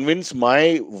to convince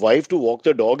my wife to walk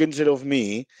the dog instead of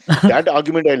me, that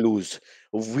argument I lose.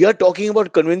 We are talking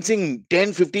about convincing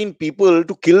 10, 15 people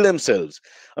to kill themselves.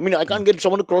 I mean, I can't get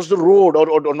someone to cross the road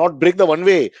or not break the one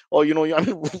way. Or,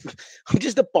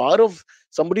 just the power of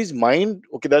somebody's mind.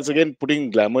 Okay, that's again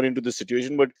putting glamour into the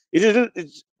situation. But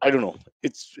it's I don't know.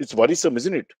 It's worrisome,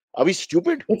 isn't it? Are we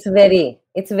stupid? It's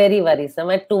very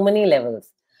worrisome at too many levels.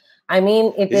 I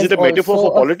mean, is it a metaphor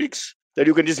for politics? That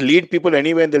you can just lead people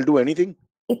anywhere and they'll do anything?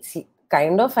 It's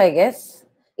kind of, I guess.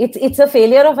 It's a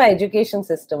failure of our education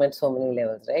system at so many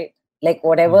levels, right? Like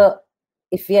whatever,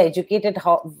 if we are educated,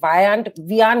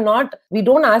 we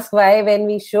don't ask why when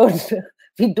we should.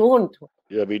 We don't.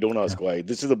 Yeah, we don't ask why.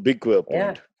 This is a big point.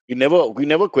 Yeah. We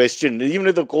never question. Even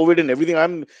with the COVID and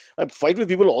everything, I fight with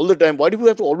people all the time. Why do we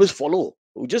have to always follow?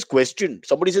 We just question.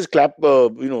 Somebody says clap,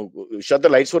 shut the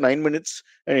lights for 9 minutes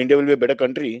and India will be a better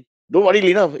country. Don't worry,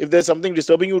 Leena. If there's something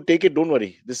disturbing you, take it. Don't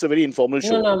worry. This is a very informal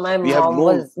show. No, my mom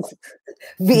was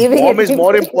waving. Mom is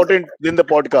more important than the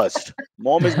podcast.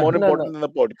 Mom is more important than the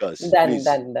podcast.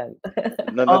 Done.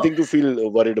 Nothing to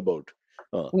feel worried about.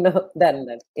 No,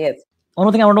 done. Yes. One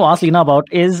thing I want to ask Leena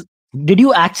about is, did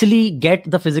you actually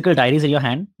get the physical diaries in your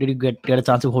hand? Did you get a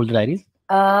chance to hold the diaries?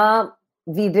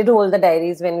 We did hold the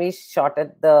diaries when we shot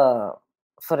at the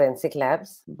forensic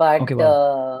labs. But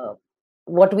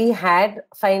what we had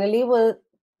finally were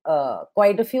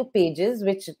quite a few pages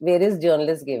which various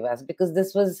journalists gave us, because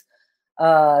this was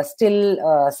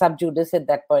still sub judice at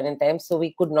that point in time. So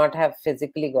we could not have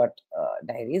physically got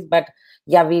diaries. But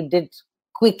yeah, we did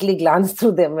quickly glance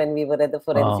through them when we were at the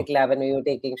forensic lab and we were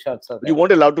taking shots of them. You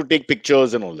weren't allowed to take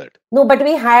pictures and all that? No, but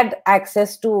we had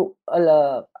access to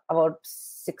about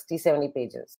 60-70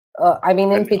 pages. I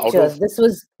mean, in pictures.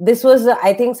 This was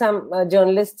I think some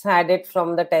journalists had it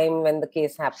from the time when the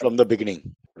case happened. From the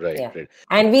beginning, right? Yeah. Right.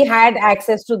 And we had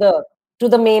access to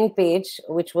the main page,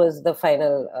 which was the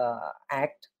final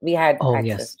act. We had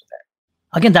access to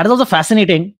that. Again, that is also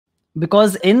fascinating,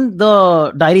 because in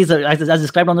the diaries, as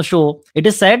described on the show, it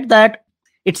is said that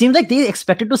it seems like they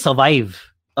expected to survive.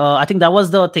 I think that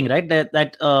was the thing, right?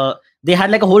 That they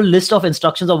had like a whole list of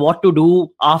instructions of what to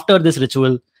do after this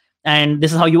ritual. And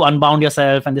this is how you unbound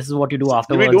yourself, and this is what you do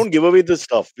afterwards. We don't give away this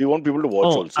stuff. We want people to watch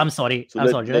also. I'm sorry. So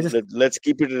let's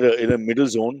keep it in a middle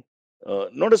zone.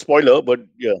 Not a spoiler, but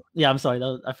yeah, Yeah, I'm sorry.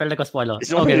 I felt like a spoiler.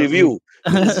 it's not a review.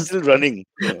 This is still running.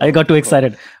 I got too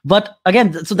excited. But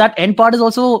again, so that end part is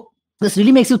also, this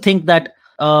really makes you think that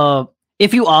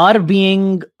if you are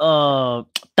being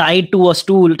tied to a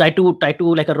stool, tied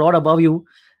to like a rod above you,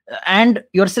 and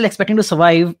you're still expecting to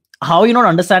survive, how are you not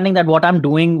understanding that what I'm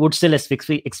doing would still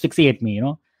asphyxiate me?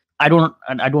 I don't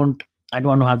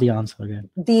want to have the answer again.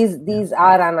 These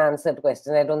are unanswered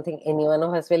questions. I don't think any one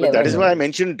of us will But ever that is know. why I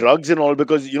mentioned drugs and all,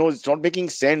 because it's not making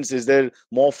sense. Is there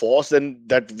more force than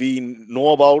that we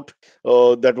know about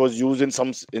that was used in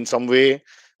some way?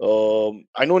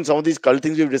 I know in some of these cult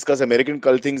things we've discussed, American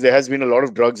cult things, there has been a lot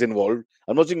of drugs involved.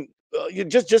 I'm not saying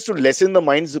just to lessen the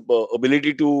mind's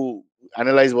ability to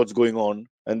analyze what's going on,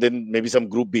 and then maybe some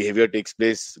group behavior takes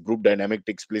place, group dynamic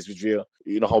takes place, which we are,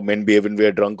 how men behave when we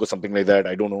are drunk or something like that.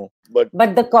 I don't know, but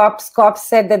the cops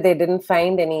said that they didn't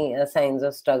find any signs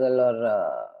of struggle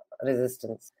or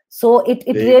resistance. So it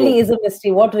really is a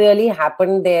mystery. What really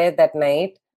happened there that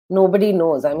night, nobody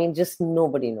knows. I mean, just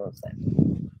nobody knows that.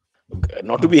 Okay,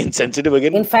 not to be insensitive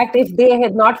again. In fact, if they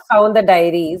had not found the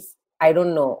diaries, I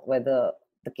don't know whether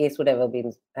the case would have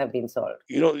been solved.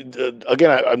 Again,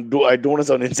 I don't want to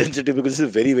sound insensitive because this is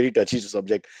a very, very touchy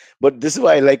subject. But this is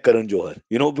why I like Karan Johar,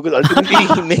 because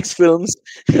ultimately he makes films,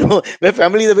 where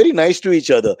families are very nice to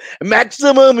each other.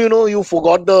 Maximum, you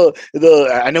forgot the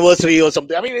anniversary or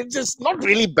something. I mean, it's just not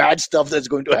really bad stuff that's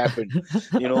going to happen.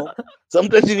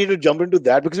 Sometimes you need to jump into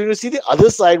that, because when you see the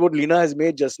other side, what Leena has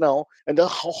made just now, and how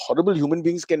horrible human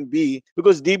beings can be,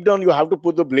 because deep down you have to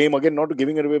put the blame, again, not to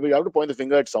giving it away, but you have to point the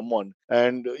finger at someone.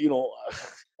 And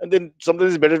and then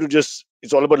sometimes it's better to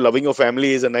it's all about loving your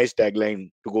family is a nice tagline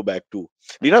to go back to.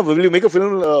 Leena, will you make a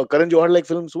film, Karan Johar-like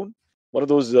film soon? One of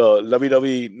those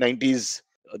lovey-dovey 90s,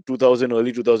 2000,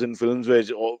 early 2000 films where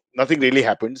nothing really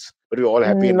happens, but we're all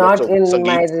happy and Not lots of in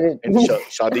sangeet and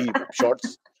shadi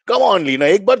shots. Come on, Leena,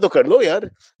 ek baar to kar lo, yaar.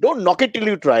 Don't knock it till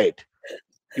you try it.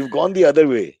 You've gone the other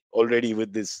way already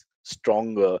with this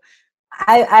strong...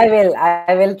 I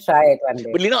will try it one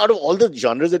day. But Leena, out of all the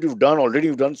genres that you've done already,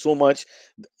 you've done so much.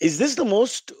 Is this the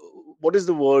most, what is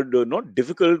the word? Not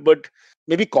difficult, but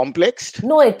maybe complex?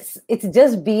 No, it's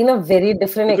just been a very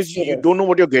different because experience. You don't know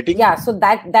what you're getting. Yeah, so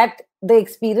that the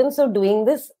experience of doing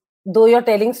this, though you're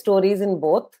telling stories in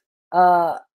both,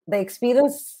 the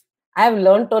experience, I've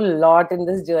learned a lot in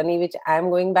this journey, which I'm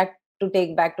going back to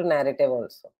take back to narrative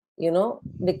also.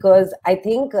 Because I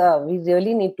think we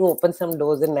really need to open some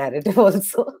doors in narrative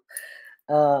also.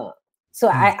 So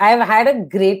I've had a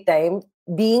great time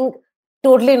being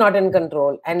totally not in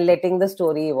control and letting the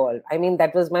story evolve. I mean,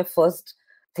 that was my first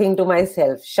thing to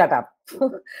myself. Shut up.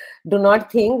 Do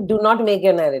not think, do not make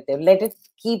your narrative. Let it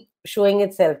keep showing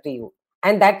itself to you.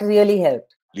 And that really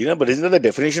helped. Leena, but isn't that the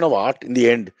definition of art in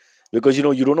the end? Because, you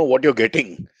don't know what you're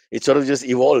getting. It sort of just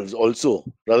evolves also,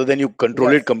 rather than you control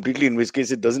it completely, in which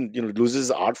case it doesn't, it loses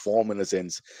art form in a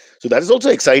sense. So that is also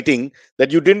exciting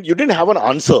that you didn't have an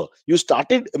answer. You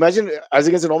started, imagine, as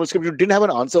against a normal script, you didn't have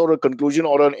an answer or a conclusion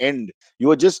or an end. You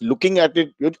were just looking at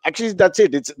it. Actually, that's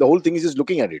it. The whole thing is just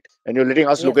looking at it, and you're letting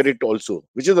us look at it also,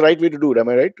 which is the right way to do it. Am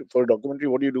I right? For a documentary,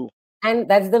 what do you do? And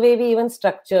that's the way we even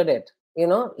structured it.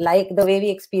 Like the way we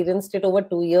experienced it over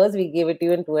 2 years, we gave it to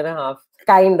you in 2.5,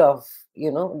 kind of.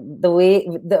 The way,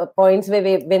 the points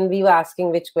when we were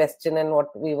asking which question and what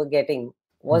we were getting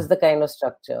was the kind of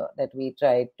structure that we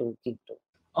tried to keep to.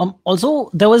 Also,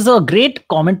 there was a great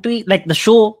commentary, like the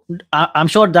show, I'm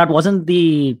sure that wasn't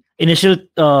the initial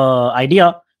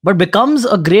idea, but becomes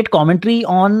a great commentary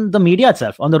on the media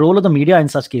itself, on the role of the media in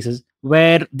such cases,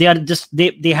 where they are just,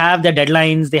 they have their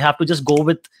deadlines, they have to just go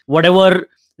with whatever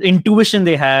intuition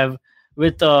they have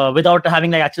without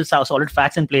having like actual solid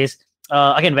facts in place.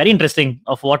 Again, very interesting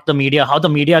of how the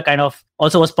media kind of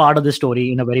also was part of the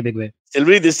story in a very big way.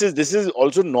 Silvery, this is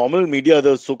also normal media,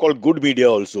 the so-called good media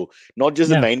also, not just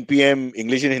the 9 p.m.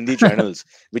 English and Hindi channels,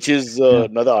 which is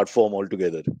another art form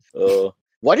altogether.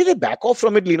 Why did they back off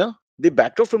from it, Leena? They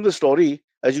backed off from the story,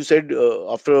 as you said,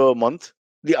 after a month.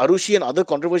 The Arushi and other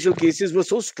controversial cases were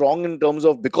so strong in terms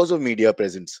of, because of media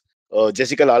presence.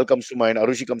 Jessica Lal comes to mind,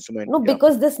 Arushi comes to mind. No,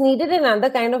 because this needed another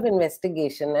kind of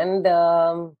investigation,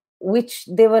 and which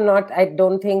they were not, I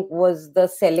don't think, was the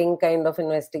selling kind of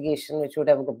investigation which would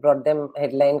have brought them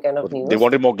headline kind of news. They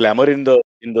wanted more glamour in the...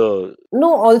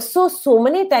 No, also so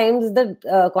many times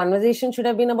the conversation should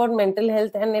have been about mental health,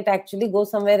 and it actually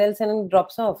goes somewhere else and it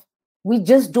drops off. We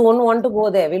just don't want to go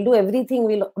there. We'll do everything.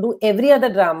 We'll do every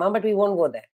other drama, but we won't go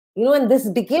there. And this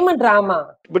became a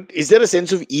drama. But is there a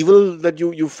sense of evil that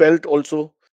you felt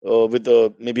also with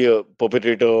maybe a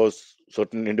perpetrator or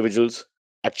certain individuals?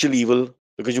 Actual evil?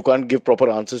 because you can't give proper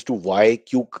answers to why,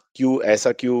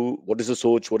 aisa kyun, what is the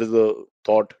soch, what is the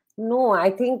thought? No, I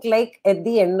think like at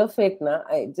the end of it,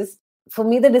 for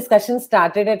me, the discussion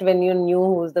started at when you knew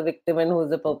who's the victim and who's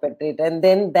the perpetrator. And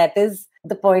then that is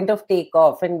the point of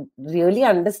takeoff and really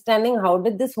understanding how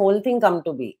did this whole thing come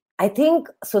to be. I think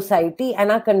society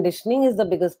and our conditioning is the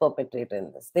biggest perpetrator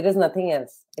in this. There is nothing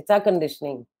else. It's our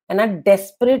conditioning. And our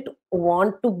desperate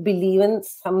want to believe in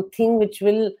something which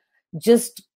will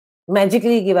just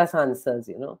magically give us answers,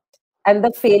 And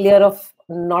the failure of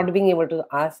not being able to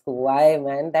ask why,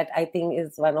 man, that I think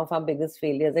is one of our biggest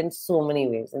failures in so many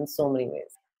ways.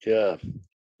 Yeah.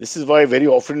 This is why very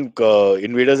often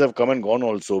invaders have come and gone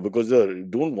also, because they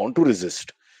don't want to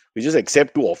resist. We just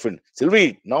accept too often.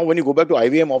 Sylvie, now when you go back to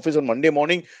IVM office on Monday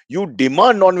morning, you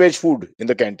demand non-veg food in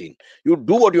the canteen. You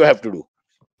do what you have to do.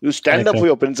 You stand up for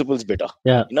your principles better.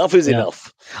 Yeah. Enough is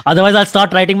enough. Otherwise, I'll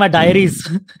start writing my diaries.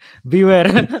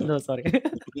 Beware. No, sorry.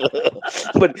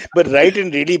 but write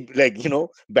in really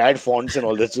bad fonts and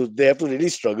all that. So they have to really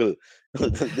struggle.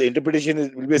 The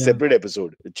interpretation will be a separate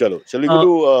episode. Chalo. Shall we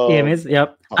go to... AMAs, yeah.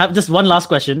 I have just one last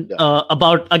question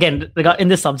about, again, in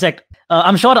this subject.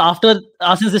 I'm sure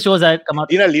since the shows that come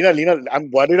out... Leena, I'm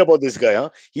worried about this guy. Huh?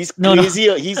 He's crazy.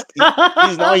 No. He's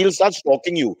now, he'll start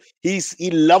stalking you.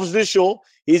 He loves this show.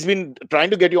 He's been trying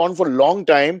to get you on for a long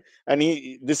time. And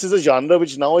this is a genre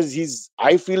which now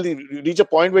I feel you reach a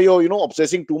point where you're,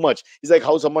 obsessing too much. It's like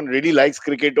how someone really likes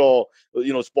cricket or,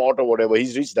 sport or whatever.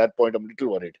 He's reached that point. I'm a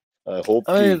little worried. I hope.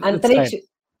 Antariksh,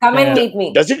 come and meet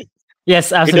me. Does it?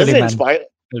 Yes, absolutely. It doesn't inspire.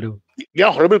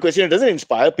 Yeah, horrible question. It doesn't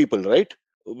inspire people, right?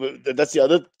 That's the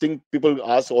other thing people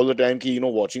ask all the time.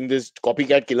 Watching this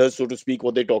copycat killers, so to speak,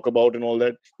 what they talk about and all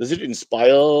that. Does it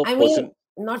inspire?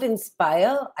 Not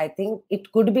inspire. I think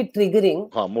it could be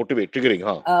triggering. Motivate,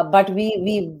 triggering. But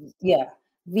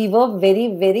we were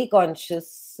very, very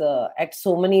conscious at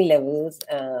so many levels.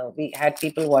 We had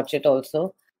people watch it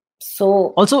also.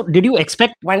 So also, did you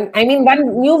expect one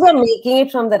you were making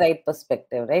it from the right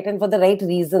perspective, right? And for the right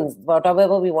reasons,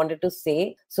 whatever we wanted to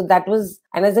say. So that was,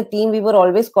 and as a team, we were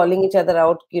always calling each other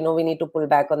out, we need to pull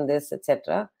back on this,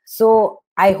 etc. So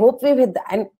I hope we've hit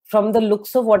and from the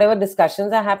looks of whatever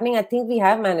discussions are happening, I think we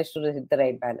have managed to hit the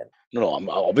right balance. No,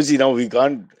 obviously now we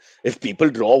can't, if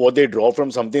people draw what they draw from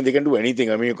something, they can do anything.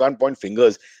 You can't point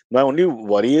fingers. My only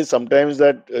worry is sometimes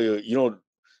that,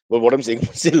 but what I'm saying,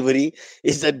 Silvery,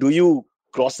 is that do you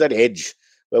cross that edge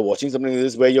by watching something like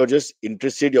this where you're just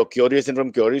interested, you're curious, and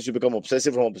from curious you become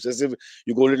obsessive, from obsessive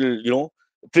you go little,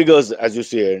 triggers, as you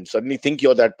say, and suddenly think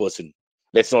you're that person.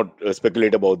 Let's not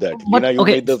speculate about that. But, Leena, you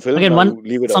made the film.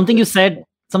 Again, something you said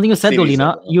though,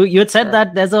 Leena, you had said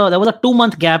that there was a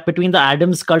 2-month gap between the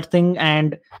Adams cult thing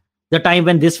and the time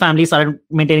when this family started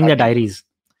maintaining their diaries.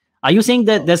 Are you saying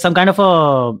that there's some kind of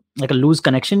a loose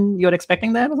connection you're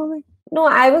expecting there or something? No,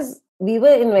 we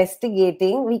were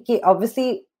investigating. We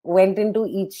obviously went into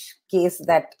each case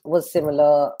that was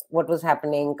similar, what was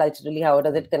happening culturally, how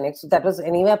does it connect. So that was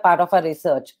anyway part of our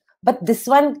research. But this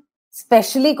one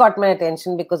especially caught my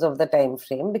attention because of the time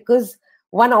frame, because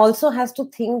one also has to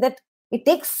think that it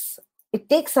takes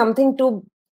something to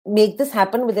make this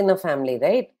happen within a family,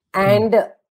 right? And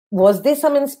was there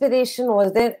some inspiration?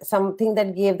 Was there something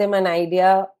that gave them an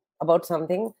idea about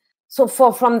something? So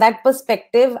from that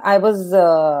perspective, I was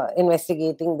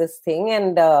investigating this thing,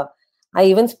 and I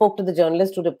even spoke to the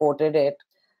journalist who reported it.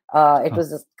 It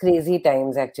was crazy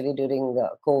times actually during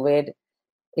COVID.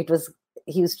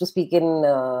 He used to speak in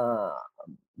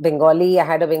Bengali. I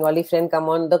had a Bengali friend come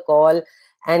on the call,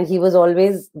 and there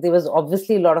was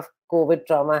obviously a lot of COVID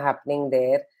trauma happening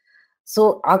there.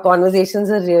 So our conversations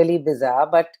are really bizarre,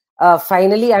 but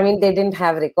finally, they didn't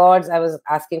have records. I was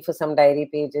asking for some diary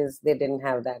pages. They didn't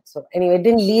have that. So anyway, it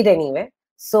didn't lead anywhere.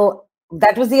 So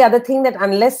that was the other thing, that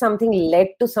unless something led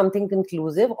to something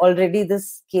conclusive, already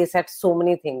this case had so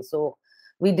many things. So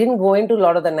we didn't go into a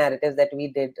lot of the narratives that we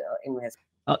did invest.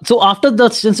 So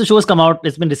since the show has come out,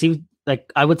 it's been received,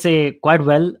 I would say, quite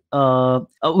well.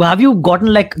 Have you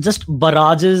gotten just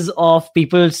barrages of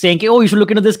people saying, oh, you should look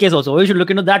into this case also, oh, you should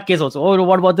look into that case also, oh,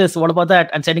 what about this, what about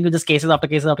that, and sending you just cases after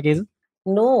cases after cases?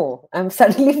 No, I'm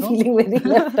suddenly feeling very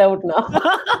left out now.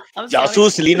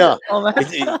 Jasoos Leena.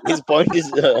 His point is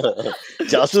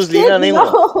Jasoos Leena nahi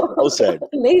hua. How sad.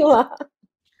 Nahi hua.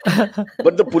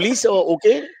 But the police are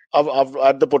okay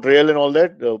at the portrayal and all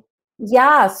that.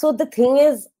 Yeah, so the thing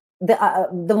is,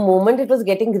 the moment it was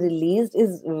getting released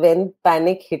is when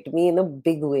panic hit me in a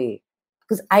big way.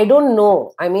 Because I don't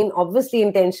know. Obviously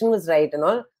intention was right and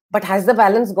all, but has the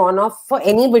balance gone off for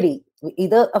anybody?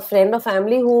 Either a friend or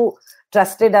family who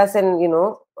trusted us and,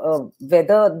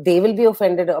 whether they will be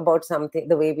offended about something,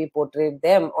 the way we portrayed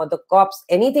them, or the cops,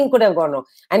 anything could have gone wrong.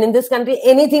 And in this country,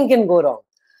 anything can go wrong.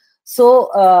 So,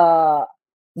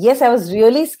 yes, I was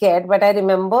really scared, but I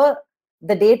remember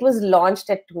the date was launched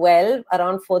at 12.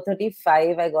 Around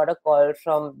 4:35, I got a call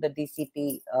from the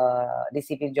DCP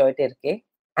Joy Tirke.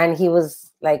 And he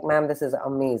was like, ma'am, this is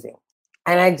amazing.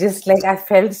 And I just I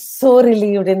felt so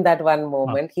relieved in that one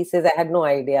moment. He says, I had no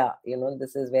idea,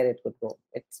 this is where it could go.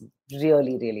 It's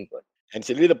really, really good. And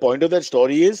Sylvie, the point of that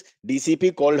story is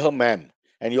DCP called her ma'am.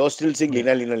 And you're still saying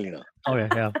Leena, Leena, Leena. Okay,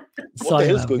 yeah. What the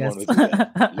hell's going on with you?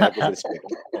 Lack of respect.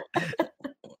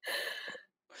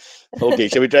 Okay,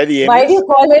 shall we try the aim? Why do you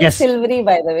call it Silvery,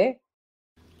 by the way?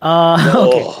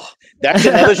 Okay. That's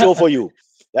another show for you.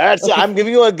 I'm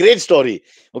giving you a great story.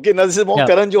 Okay, now this is more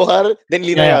Karan Johar than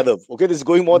Leena Yadav. Okay, this is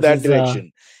going more that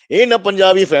direction. In a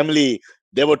Punjabi family,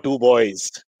 there were two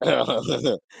boys.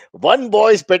 One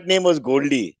boy's pet name was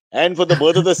Goldie. And for the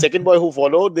birth of the second boy who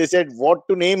followed, they said what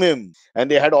to name him. And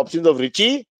they had options of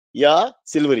Richie,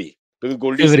 Silvery. Because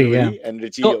Goldie is Silvery and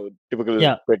Richie, typical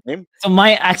pet name. So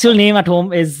my actual name at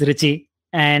home is Richie.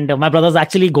 And my brother's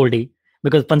actually Goldie.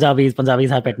 Because Punjabis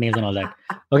have pet names and all that.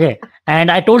 Okay.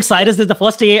 And I told Cyrus this the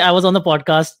first day I was on the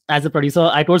podcast as a producer.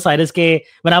 I told Cyrus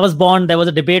when I was born, there was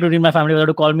a debate between my family whether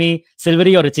to call me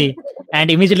Silvery or Richie.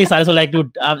 And immediately Cyrus was like,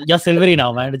 dude, you're Silvery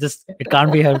now, man. It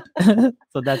can't be helped.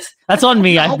 So that's on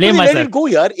me. I blame myself. Let it go,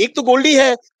 yaar. Ek to Goldie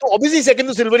hai. So obviously second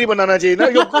to Silvery banana chahiye, na?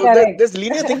 There's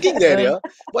linear thinking there, yeah.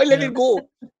 Why let it go?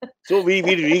 So we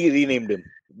renamed him.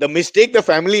 The mistake the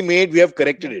family made, we have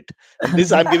corrected it. And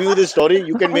this, I'm giving you this story.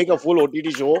 You can make a full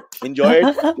OTT show. Enjoy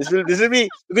it. This will be,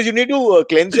 because you need to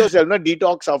cleanse yourself, not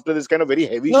detox after this kind of very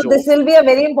heavy show. This will be a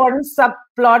very important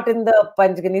subplot in the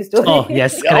Panchgani story. Oh,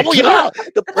 yes.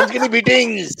 The Panchgani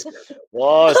beatings.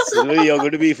 Wow, Silvery, you're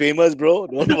going to be famous, bro.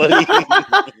 Don't worry.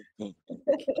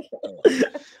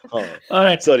 All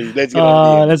right. Sorry, let's get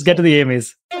on let's get to the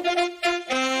AMAs.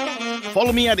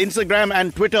 Follow me at Instagram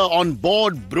and Twitter on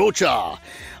Bored Brocha.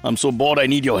 I'm so bored, I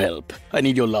need your help. I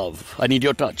need your love. I need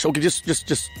your touch. Okay,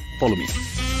 just follow me.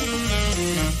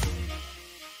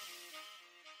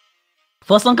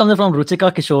 First one comes in from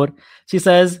Ruchika Kishore. She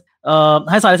says,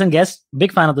 hi Cyrus and guest,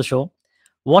 big fan of the show.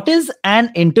 What is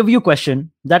an interview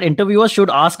question that interviewers should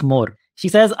ask more? She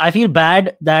says, I feel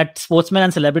bad that sportsmen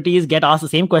and celebrities get asked the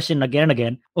same question again and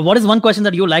again. What is one question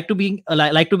that you like to be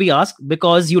asked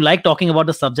because you like talking about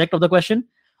the subject of the question?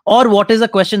 Or what is a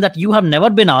question that you have never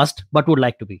been asked but would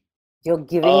like to be? You're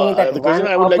giving me that one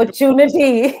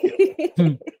opportunity.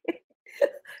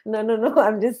 No.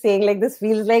 I'm just saying this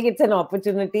feels like it's an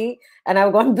opportunity and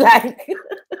I've gone blank.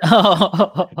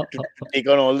 To take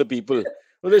on all the people.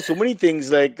 Well, there's so many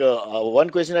things. One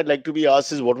question I'd like to be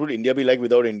asked is, what would India be like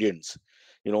without Indians?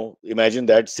 Imagine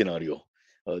that scenario.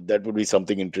 That would be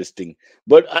something interesting.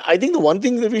 But I think the one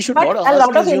thing that we should not ask is... a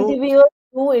lot of interviewers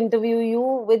do interview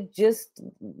you with just...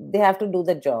 They have to do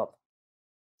the job.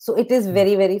 So it is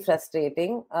very, very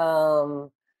frustrating.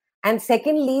 And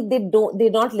secondly,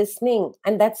 they're not listening.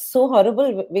 And that's so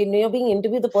horrible. When you're being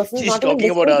interviewed, the person is not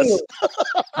talking about us.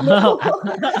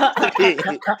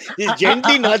 He's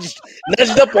gently nudged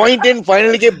the point in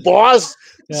finally, boss,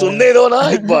 sunne do na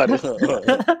ek baar.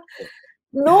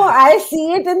 No, I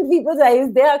see it in people's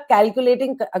eyes. They are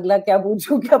calculating, agla kya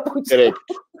puchu. Correct.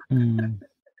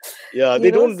 Yeah,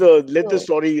 they don't let the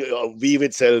story weave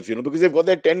itself, because they've got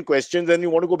their 10 questions and you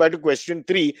want to go back to question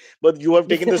 3, but you have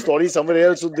taken the story somewhere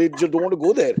else, so they just don't want to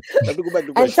go there. They have to go back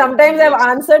to question. And sometimes I've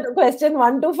answered question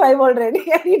 1 to 5 already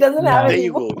and he doesn't have there any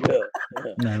you more. go.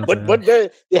 Yeah. But they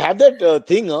have that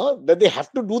thing that they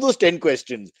have to do those 10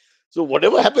 questions. So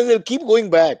whatever happens, they'll keep going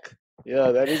back.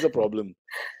 Yeah, that is a problem.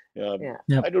 Yeah.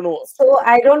 I don't know. So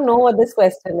I don't know what this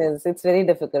question is. It's very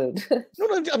difficult.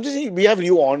 No, I'm just saying we have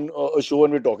you on a show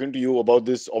and we're talking to you about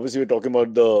this. Obviously, we're talking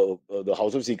about the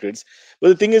House of Secrets. But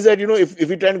the thing is that, if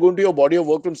you try and go into your body of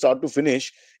work from start to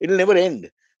finish, it'll never end.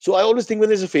 So I always think when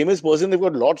there's a famous person, they've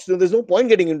got lots, there's no point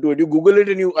getting into it. You Google it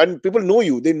and people know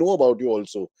you. They know about you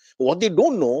also. But what they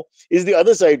don't know is the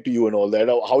other side to you and all that.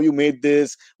 How you made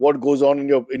this, what goes on in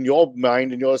your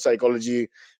mind, in your psychology,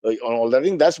 and all that. I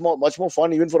think that's much more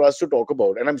fun even for us to talk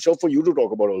about. And I'm sure for you to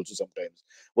talk about also sometimes.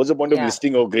 What's the point of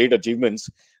listing your great achievements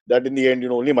that in the end,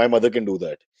 only my mother can do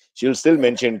that. She'll still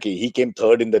mention he came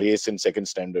third in the race in second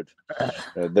standard.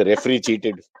 The referee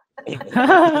cheated.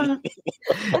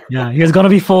 Yeah, he was gonna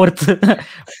be fourth,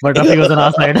 but Rafi was on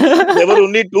our side. There were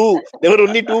only two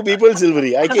people,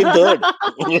 Silvery. I came third.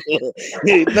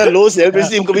 Itna low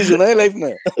self-esteem kabhi suna hai life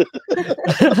mein.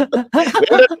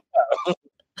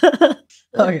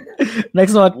 Okay,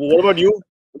 next one. What about you?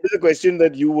 What is a question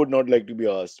that you would not like to be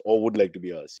asked or would like to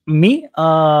be asked? Me?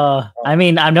 I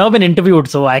mean, I've never been interviewed,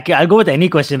 so I'll go with any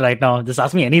question right now. Just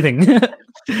ask me anything.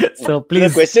 So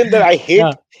please. The question that I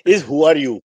hate is, who are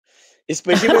you?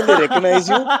 Especially when they recognize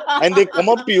you and they come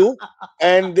up to you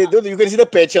and you can see the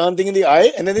pechan thing in the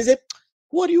eye, and then they say,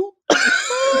 "Who are you?"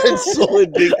 It's so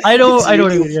I know.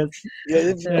 Yes.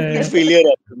 It's complete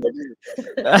failure.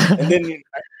 And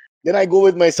then I go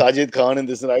with my Sajid Khan and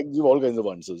this, and I give all kinds of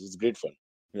answers. It's great fun.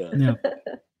 Yeah.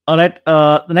 All right.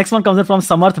 The next one comes in from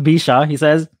Samarth B. Shah. He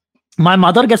says, "My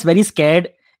mother gets very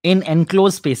scared in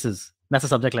enclosed spaces." That's the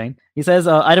subject line. He says,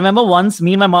 "I remember once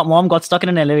me and my mom got stuck in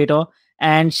an elevator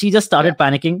and she just started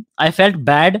panicking. I felt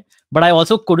bad, but I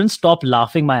also couldn't stop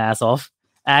laughing my ass off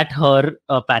at her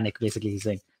panic," basically, he's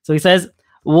saying. So he says,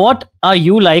 "What are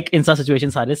you like in such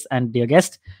situations, Cyrus and dear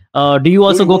guest? Do you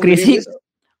also go crazy?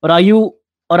 Or are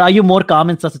you more calm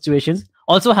in such situations?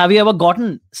 Also, have you ever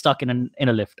gotten stuck in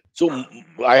a lift?" So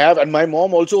I have, and my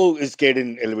mom also is scared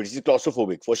in elevators. She's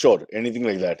claustrophobic for sure, anything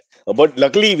like that. But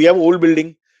luckily, we have an old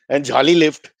building and jolly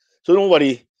lift, so don't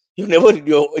worry.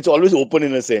 It's always open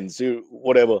in a sense.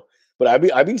 Whatever. But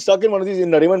I've been stuck in one of these in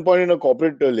Nariman Point in a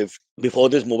corporate lift before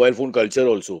this mobile phone culture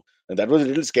also, and that was a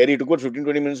little scary. It took about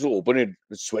 15-20 minutes to open it,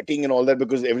 sweating and all that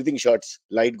because everything shuts,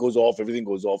 light goes off, everything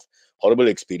goes off. Horrible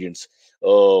experience.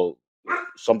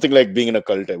 Something like being in a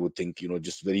cult, I would think,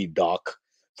 just very dark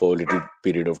for a little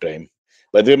period of time.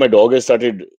 By the way, my dog has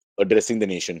started addressing the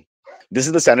nation. This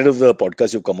is the standard of the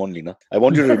podcast you've come on, Leena. I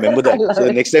want you to remember that. So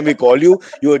the next time we call you,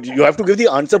 you have to give the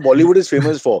answer Bollywood is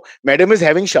famous for. Madam is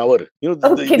having shower.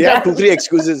 Okay, they have 2-3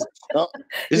 excuses.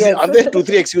 Yes. Aren't there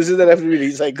 2-3 excuses that have to be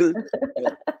recycled?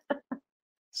 Yeah.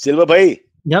 Silva bhai.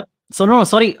 Yep. So no,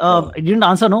 sorry. You didn't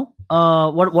answer, no?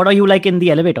 What are you like in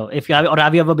the elevator? If you have, or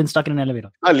have you ever been stuck in an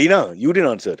elevator? Leena, you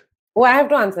didn't answer. Oh, I have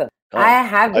to answer. I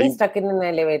have been stuck in an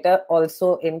elevator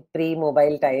also in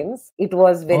pre-mobile times. It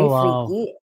was very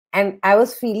freaky. And I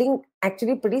was feeling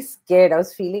actually pretty scared. I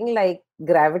was feeling like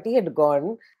gravity had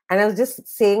gone. And I was just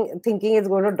thinking it's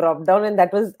going to drop down. And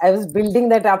I was building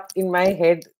that up in my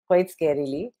head quite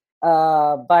scarily.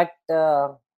 But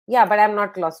I'm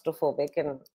not claustrophobic.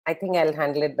 And I think I'll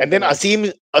handle it better. And then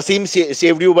Asim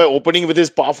saved you by opening with his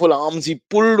powerful arms. He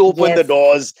pulled open the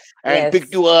doors and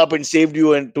picked you up and saved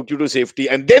you and took you to safety.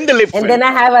 And then the lift. And then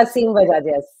I have Asim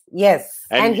Bajaj, yes.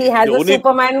 And he has a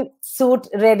Superman suit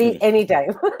ready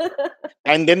anytime.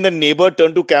 And then the neighbor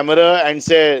turned to camera and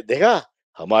said, "Dekha,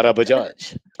 hamara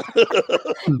Bajaj."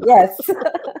 Yes.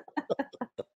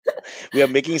 We are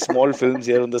making small films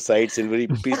here on the side, Silvery.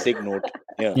 Please take note.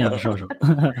 Yeah, sure.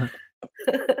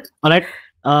 All right.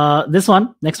 Next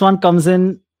one comes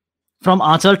in from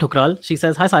Achal Thukral. She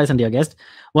says, "Hi, Cyrus and dear guest.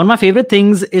 One of my favorite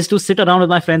things is to sit around with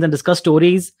my friends and discuss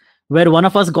stories where one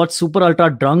of us got super ultra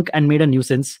drunk and made a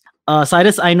nuisance.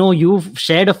 Cyrus, I know you've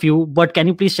shared a few, but can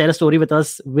you please share a story with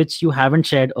us which you haven't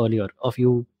shared earlier of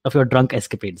your drunk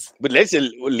escapades?" But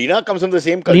Leena comes from the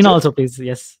same culture. Leena also, please.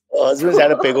 Yes. Husband's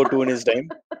had a peg or two in his time.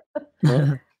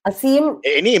 Asim.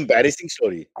 Any embarrassing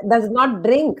story? Does not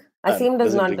drink. Asim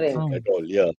does not drink at all.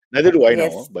 Yeah. Neither do I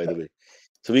now, by the way.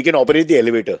 So we can operate the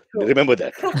elevator. Remember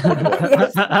that.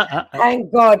 Yes.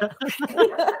 Thank God.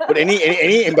 But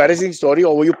any embarrassing story,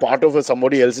 or were you part of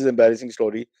somebody else's embarrassing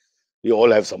story? We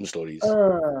all have some stories.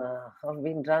 I've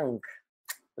been drunk.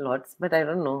 Lots, but I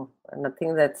don't know.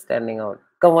 Nothing that's standing out.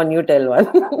 Come on, you tell one.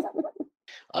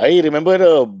 I remember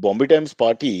a Bombay Times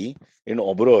party in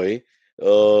Oberoi.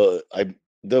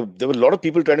 There were a lot of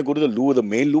people trying to go to the loo. The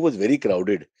male loo was very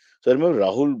crowded. So I remember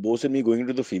Rahul, Bose and me going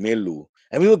into the female loo.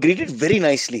 And we were greeted very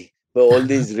nicely by all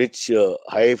these rich,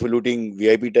 highfalutin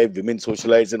VIP type women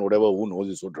socialites and whatever. Who knows,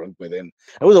 is so drunk by then.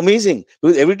 It was amazing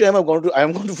because every time I've gone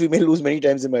to female loos many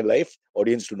times in my life,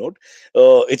 audience to note,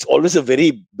 it's always a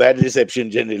very bad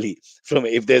reception generally from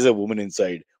if there's a woman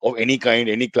inside of any kind,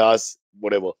 any class,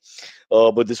 whatever.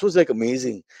 But this was like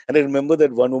amazing. And I remember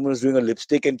that one woman was doing a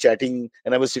lipstick and chatting,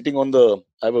 and I was sitting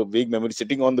I have a vague memory,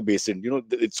 sitting on the basin.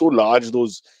 It's so large,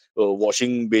 those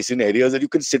washing basin areas, that you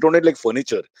can sit on it like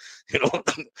furniture. It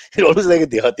always like a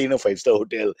dehati in a 5-star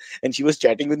hotel. And she was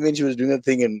chatting with me and she was doing a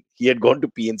thing, and he had gone to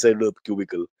pee inside the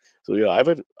cubicle. So yeah,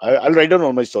 I'll write down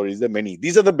all my stories. There are many.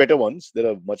 These are the better ones. There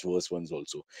are much worse ones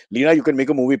also. Leena, you can make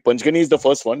a movie. Panchgani is the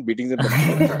first one, beatings in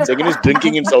Panchgani. Second is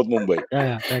drinking in South Mumbai.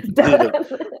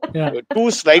 Yeah.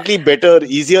 Two slightly better,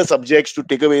 easier subjects to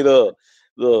take away the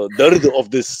dard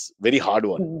of this very hard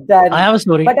one. Done. I have a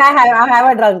story. But I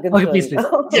have a drunken story. Please.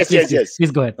 Yes.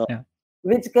 Please go ahead. Yeah.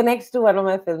 Which connects to one of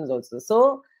my films also.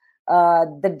 So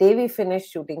the day we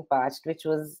finished shooting Parched, which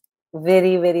was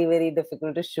very, very, very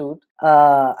difficult to shoot,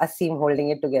 Asim holding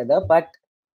it together. But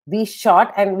we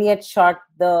had shot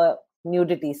the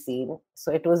nudity scene.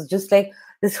 So it was just like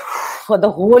this for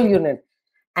the whole unit.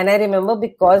 And I remember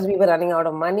because we were running out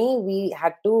of money, we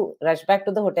had to rush back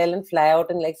to the hotel and fly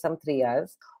out in like some 3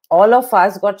 hours. All of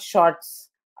us got shots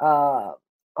of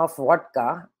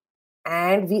vodka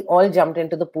and we all jumped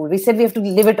into the pool. We said we have to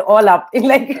live it all up in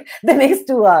like the next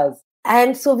 2 hours.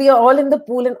 And so we are all in the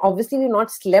pool and obviously we've not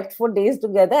slept for days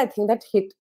together. I think that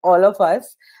hit all of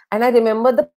us. And I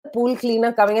remember the pool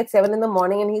cleaner coming at 7 in the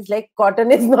morning and he's like,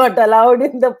 cotton is not allowed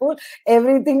in the pool.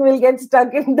 Everything will get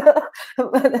stuck in the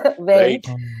vent. Right.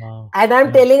 Oh, wow. And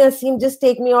I'm telling Asim, just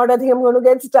take me out. I think I'm going to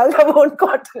get stuck. I won't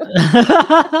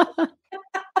cotton.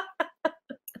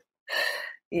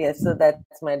 Yes, so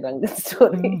that's my drunken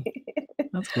story.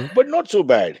 That's cool. But not so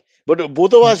bad. But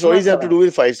both of our stories Not have so to do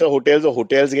with 5-star hotels or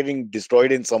hotels getting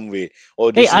destroyed in some way.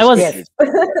 Or Hey, I was-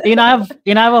 disrespected. I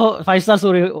have a 5-star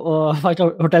story,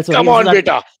 5-star hotel story. Come This on, is that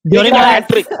beta. during Make it a my- hat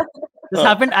trick. This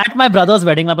happened at my brother's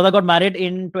wedding. My brother got married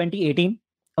in 2018.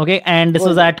 Okay, and this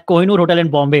was at Kohinoor Hotel in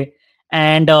Bombay.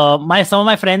 And some of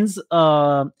my friends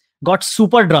got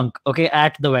super drunk. Okay,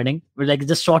 at the wedding, we like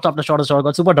just shot after shot after shot,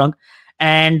 got super drunk.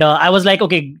 And I was like,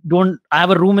 okay, I have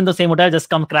a room in the same hotel, just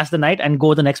come crash the night and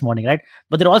go the next morning, right?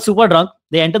 But they're all super drunk.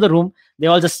 They enter the room, they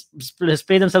all just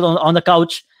spray themselves on the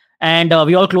couch, and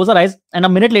we all close our eyes. And a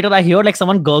minute later, I hear like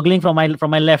someone gurgling from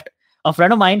my left. A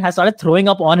friend of mine has started throwing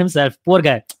up on himself. Poor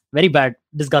guy, very bad,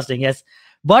 disgusting, yes.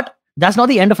 But that's not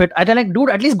the end of it. I tell like, dude,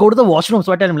 at least go to the washroom.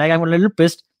 So I tell him like, I'm a little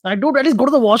pissed. I'm like, dude, at least go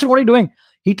to the washroom. What are you doing?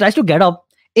 He tries to get up.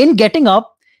 In getting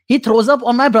up, he throws up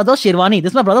on my brother's sherwani.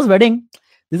 This is my brother's wedding.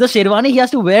 This is a sherwani he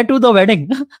has to wear to the wedding.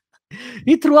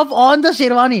 He threw up on the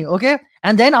sherwani, okay?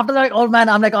 And then after that, oh man,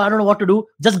 I'm like, I don't know what to do.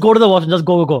 Just go to the washroom. Just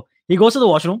go. He goes to the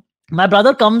washroom. My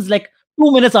brother comes like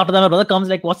 2 minutes after that. My brother comes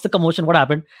like, what's the commotion? What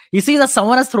happened? He sees that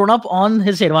someone has thrown up on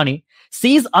his sherwani.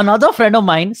 Sees another friend of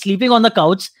mine sleeping on the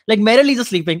couch, like merrily just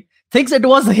sleeping. Thinks it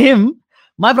was him.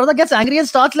 My brother gets angry and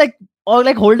starts like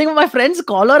holding my friend's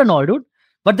collar and all, dude.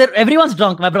 But everyone's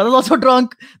drunk. My brother's also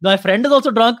drunk. My friend is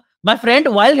also drunk. My friend,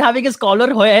 while having his collar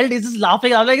held, is just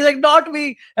laughing. I'm like, he's like, not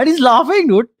me. And he's laughing,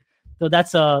 dude. So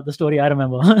that's the story I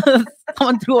remember.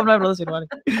 Someone threw on my brother's sherwani.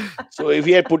 So if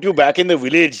he had put you back in the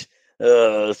village,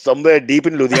 somewhere deep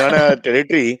in Ludhiana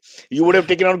territory, you would have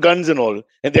taken out guns and all.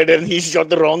 And then he shot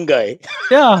the wrong guy.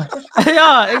 Yeah,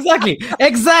 exactly.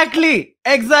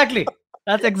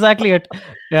 That's exactly it.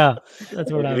 Yeah,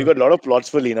 that's what I. We got a lot of plots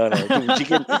for Leena now. She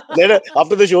can,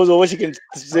 after the show's over, she can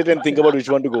sit and think about which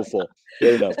one to go for.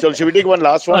 Fair enough. So should we take one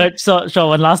last one? All right, so sure.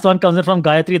 One last one comes in from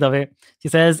Gayatri Dave. She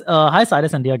says, "Hi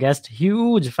Cyrus and dear guest,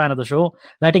 huge fan of the show.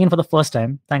 Writing in for the first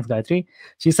time. Thanks, Gayatri."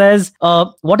 She says,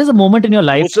 "What is a moment in your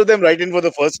life?" Most of them write in for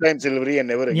the first time, Silvery, and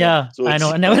never again. Yeah, so I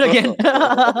know, never again.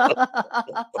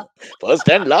 First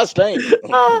and last time.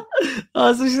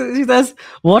 So she says,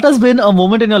 "What has been a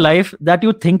moment in your life that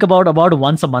you think about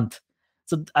once a month?"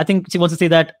 So I think she wants to say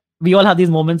that we all have these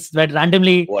moments where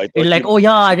randomly, it's like, oh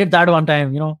yeah, I did that one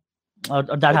time, or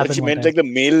that happened. She meant like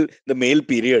the male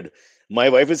period. My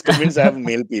wife is convinced I have a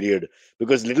male period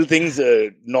because little things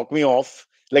knock me off,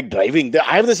 like driving.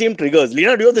 I have the same triggers.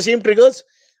 Leena, do you have the same triggers?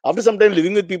 After some time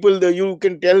living with people, you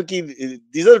can tell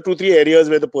these are 2-3 areas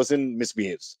where the person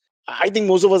misbehaves. I think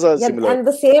most of us are similar. And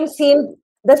the same scene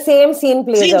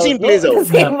plays out. The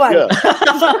same one. Yeah.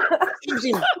 Same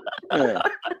scene. Yeah.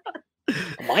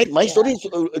 My story is,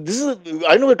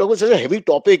 I know we're talking about such a heavy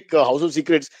topic, House of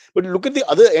Secrets, but look at the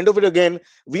other end of it again.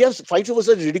 We have fights over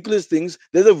such ridiculous things.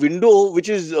 There's a window which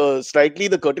is slightly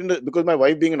the curtain, because my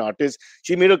wife being an artist,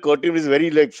 she made a curtain which is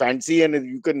very like fancy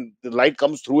and the light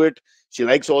comes through it. She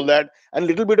likes all that, and a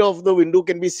little bit of the window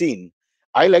can be seen.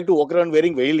 I like to walk around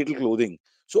wearing very little clothing.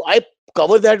 So I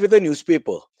cover that with a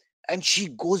newspaper and she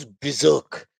goes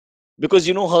berserk because,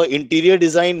 her interior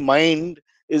design mind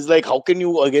is like, how can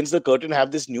you against the curtain have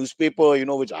this newspaper,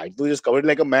 which I do just cover it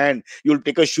like a man. You'll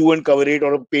take a shoe and cover it,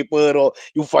 or a paper, or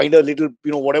you find a little,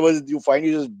 whatever you find,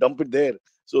 you just dump it there.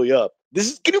 So yeah,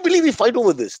 can you believe we fight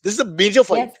over this? This is a major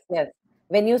fight. Yes.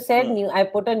 When you said I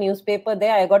put a newspaper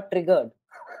there, I got triggered.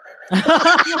 I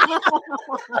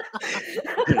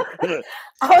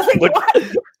was like, what?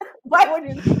 Why would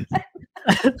you do that?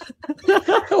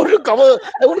 I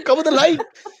want to cover the light.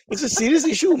 It's a serious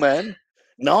issue, man.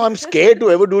 Now I'm scared to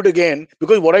ever do it again,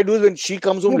 because what I do is when she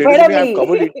comes home later to me, I've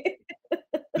covered it.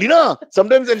 Leena,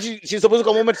 sometimes and she's supposed to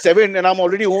come home at 7 and I'm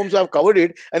already home, so I've covered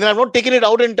it, and then I've not taken it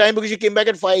out in time because she came back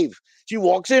at 5. She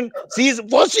walks in, sees,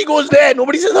 first she goes there,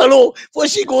 nobody says hello,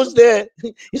 first she goes there.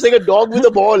 It's like a dog with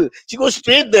a ball. She goes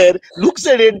straight there, looks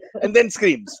at it, and then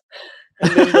screams.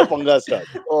 And then the panga starts.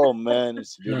 Oh man,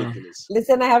 it's ridiculous.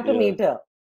 Listen, I have to meet her.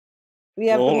 We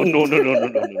have to meet.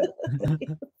 No.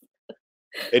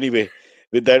 Anyway,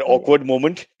 with that awkward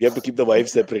moment, you have to keep the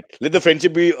wives separate. Let the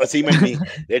friendship be Asim and me.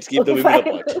 Let's keep the women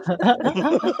apart.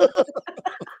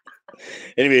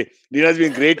 Anyway, Leena, it's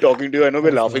been great talking to you. I know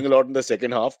we're laughing a lot in the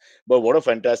second half, but what a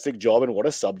fantastic job and what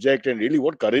a subject, and really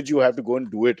what courage you have to go and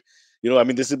do it. I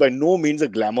mean, this is by no means a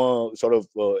glamour sort of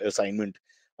assignment,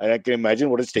 and I can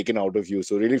imagine what it's taken out of you.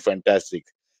 So really fantastic.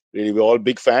 Really, we're all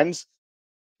big fans.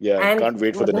 Yeah, I can't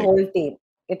wait for the next. Whole team.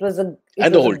 It was a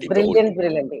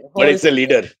brilliant. But it's the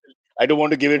leader. I don't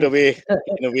want to give it away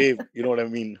in a way. You know what I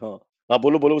mean?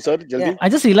 Bolo, sir. Jaldi. I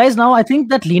just realized now, I think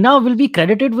that Leena will be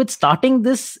credited with starting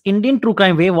this Indian true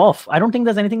crime wave off. I don't think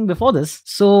there's anything before this.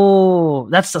 So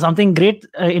that's something great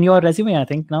in your resume, I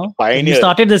think now. Pioneer. You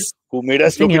started this. Who made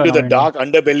us look into the dark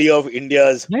underbelly of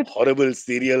India's horrible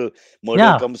serial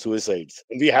murder cum suicides.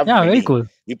 And we have very cool.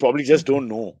 We probably just don't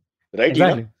know. Right,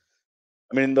 exactly. Leena?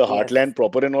 I mean, in the heartland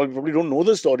proper and all, we probably don't know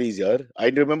the stories here. I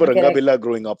remember Ranga Billa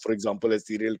growing up, for example, as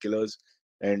serial killers.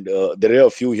 And there are a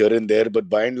few here and there, but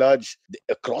by and large,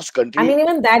 across country. I mean,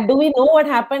 even that, do we know what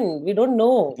happened? We don't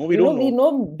know. No, we don't know. We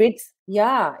know bits.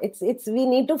 Yeah, it's. We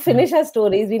need to finish our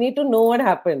stories. We need to know what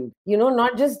happened.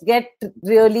 Not just get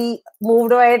really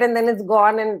moved by it and then it's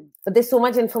gone. But there's so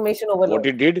much information overload. What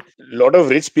it did, a lot of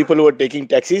rich people who were taking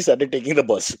taxis started taking the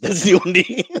bus. That's the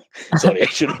only. Sorry, I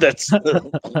shouldn't. That's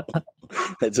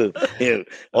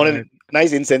on a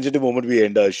nice insensitive moment we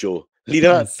end our show.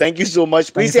 Leena, thank you so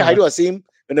much. Please say hi to Asim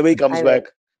whenever he comes back.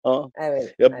 I will.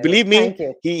 Believe me,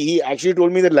 he actually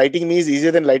told me that lighting me is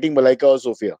easier than lighting Malaika or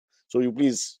Sophia. So you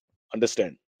please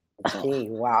understand. Okay,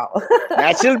 wow.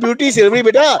 Natural beauty, Silvi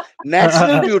beta.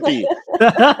 Natural beauty.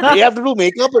 You have to do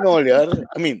makeup and all, yaar.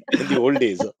 I mean, in the old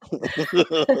days.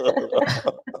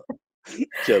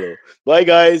 Chalo. Bye,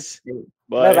 guys.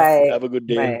 Bye. Bye. Have a good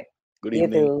day. Bye. Good You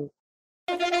evening. too.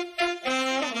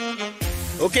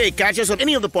 Okay, catch us on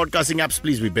any of the podcasting apps.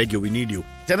 Please, we beg you, we need you.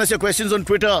 Send us your questions on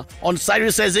Twitter on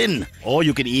Cyrus Says In. Or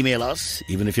you can email us,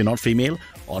 even if you're not female,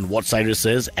 on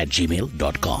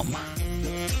whatcyrussays@gmail.com.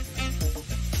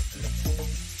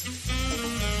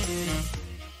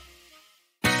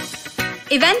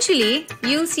 Eventually,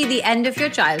 you'll see the end of your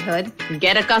childhood.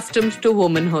 Get accustomed to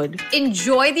womanhood.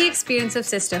 Enjoy the experience of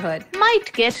sisterhood.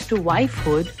 Might get to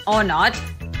wifehood. Or not.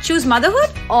 Choose motherhood.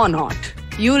 Or not.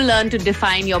 You'll learn to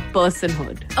define your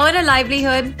personhood. Earn a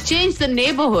livelihood. Change the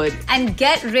neighborhood. And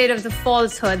get rid of the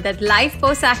falsehood that life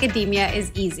post-academia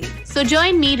is easy. So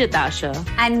join me, Natasha.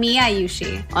 And me,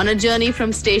 Ayushi. On a journey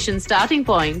from station starting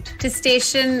point. To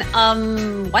station,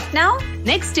 what now?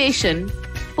 Next station,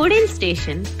 Pudin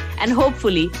station. And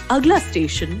hopefully, Agla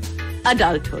station,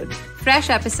 adulthood. Fresh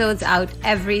episodes out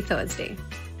every Thursday.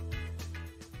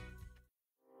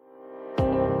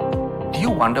 Do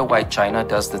you wonder why China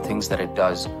does the things that it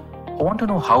does? Or want to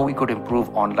know how we could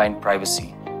improve online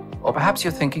privacy? Or perhaps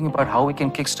you're thinking about how we can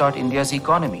kickstart India's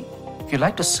economy. If you'd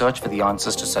like to search for the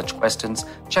answers to such questions,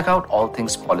 check out All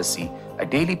Things Policy, a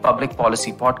daily public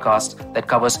policy podcast that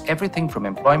covers everything from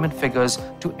employment figures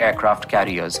to aircraft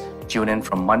carriers. Tune in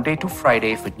from Monday to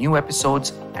Friday for new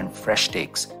episodes and fresh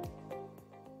takes.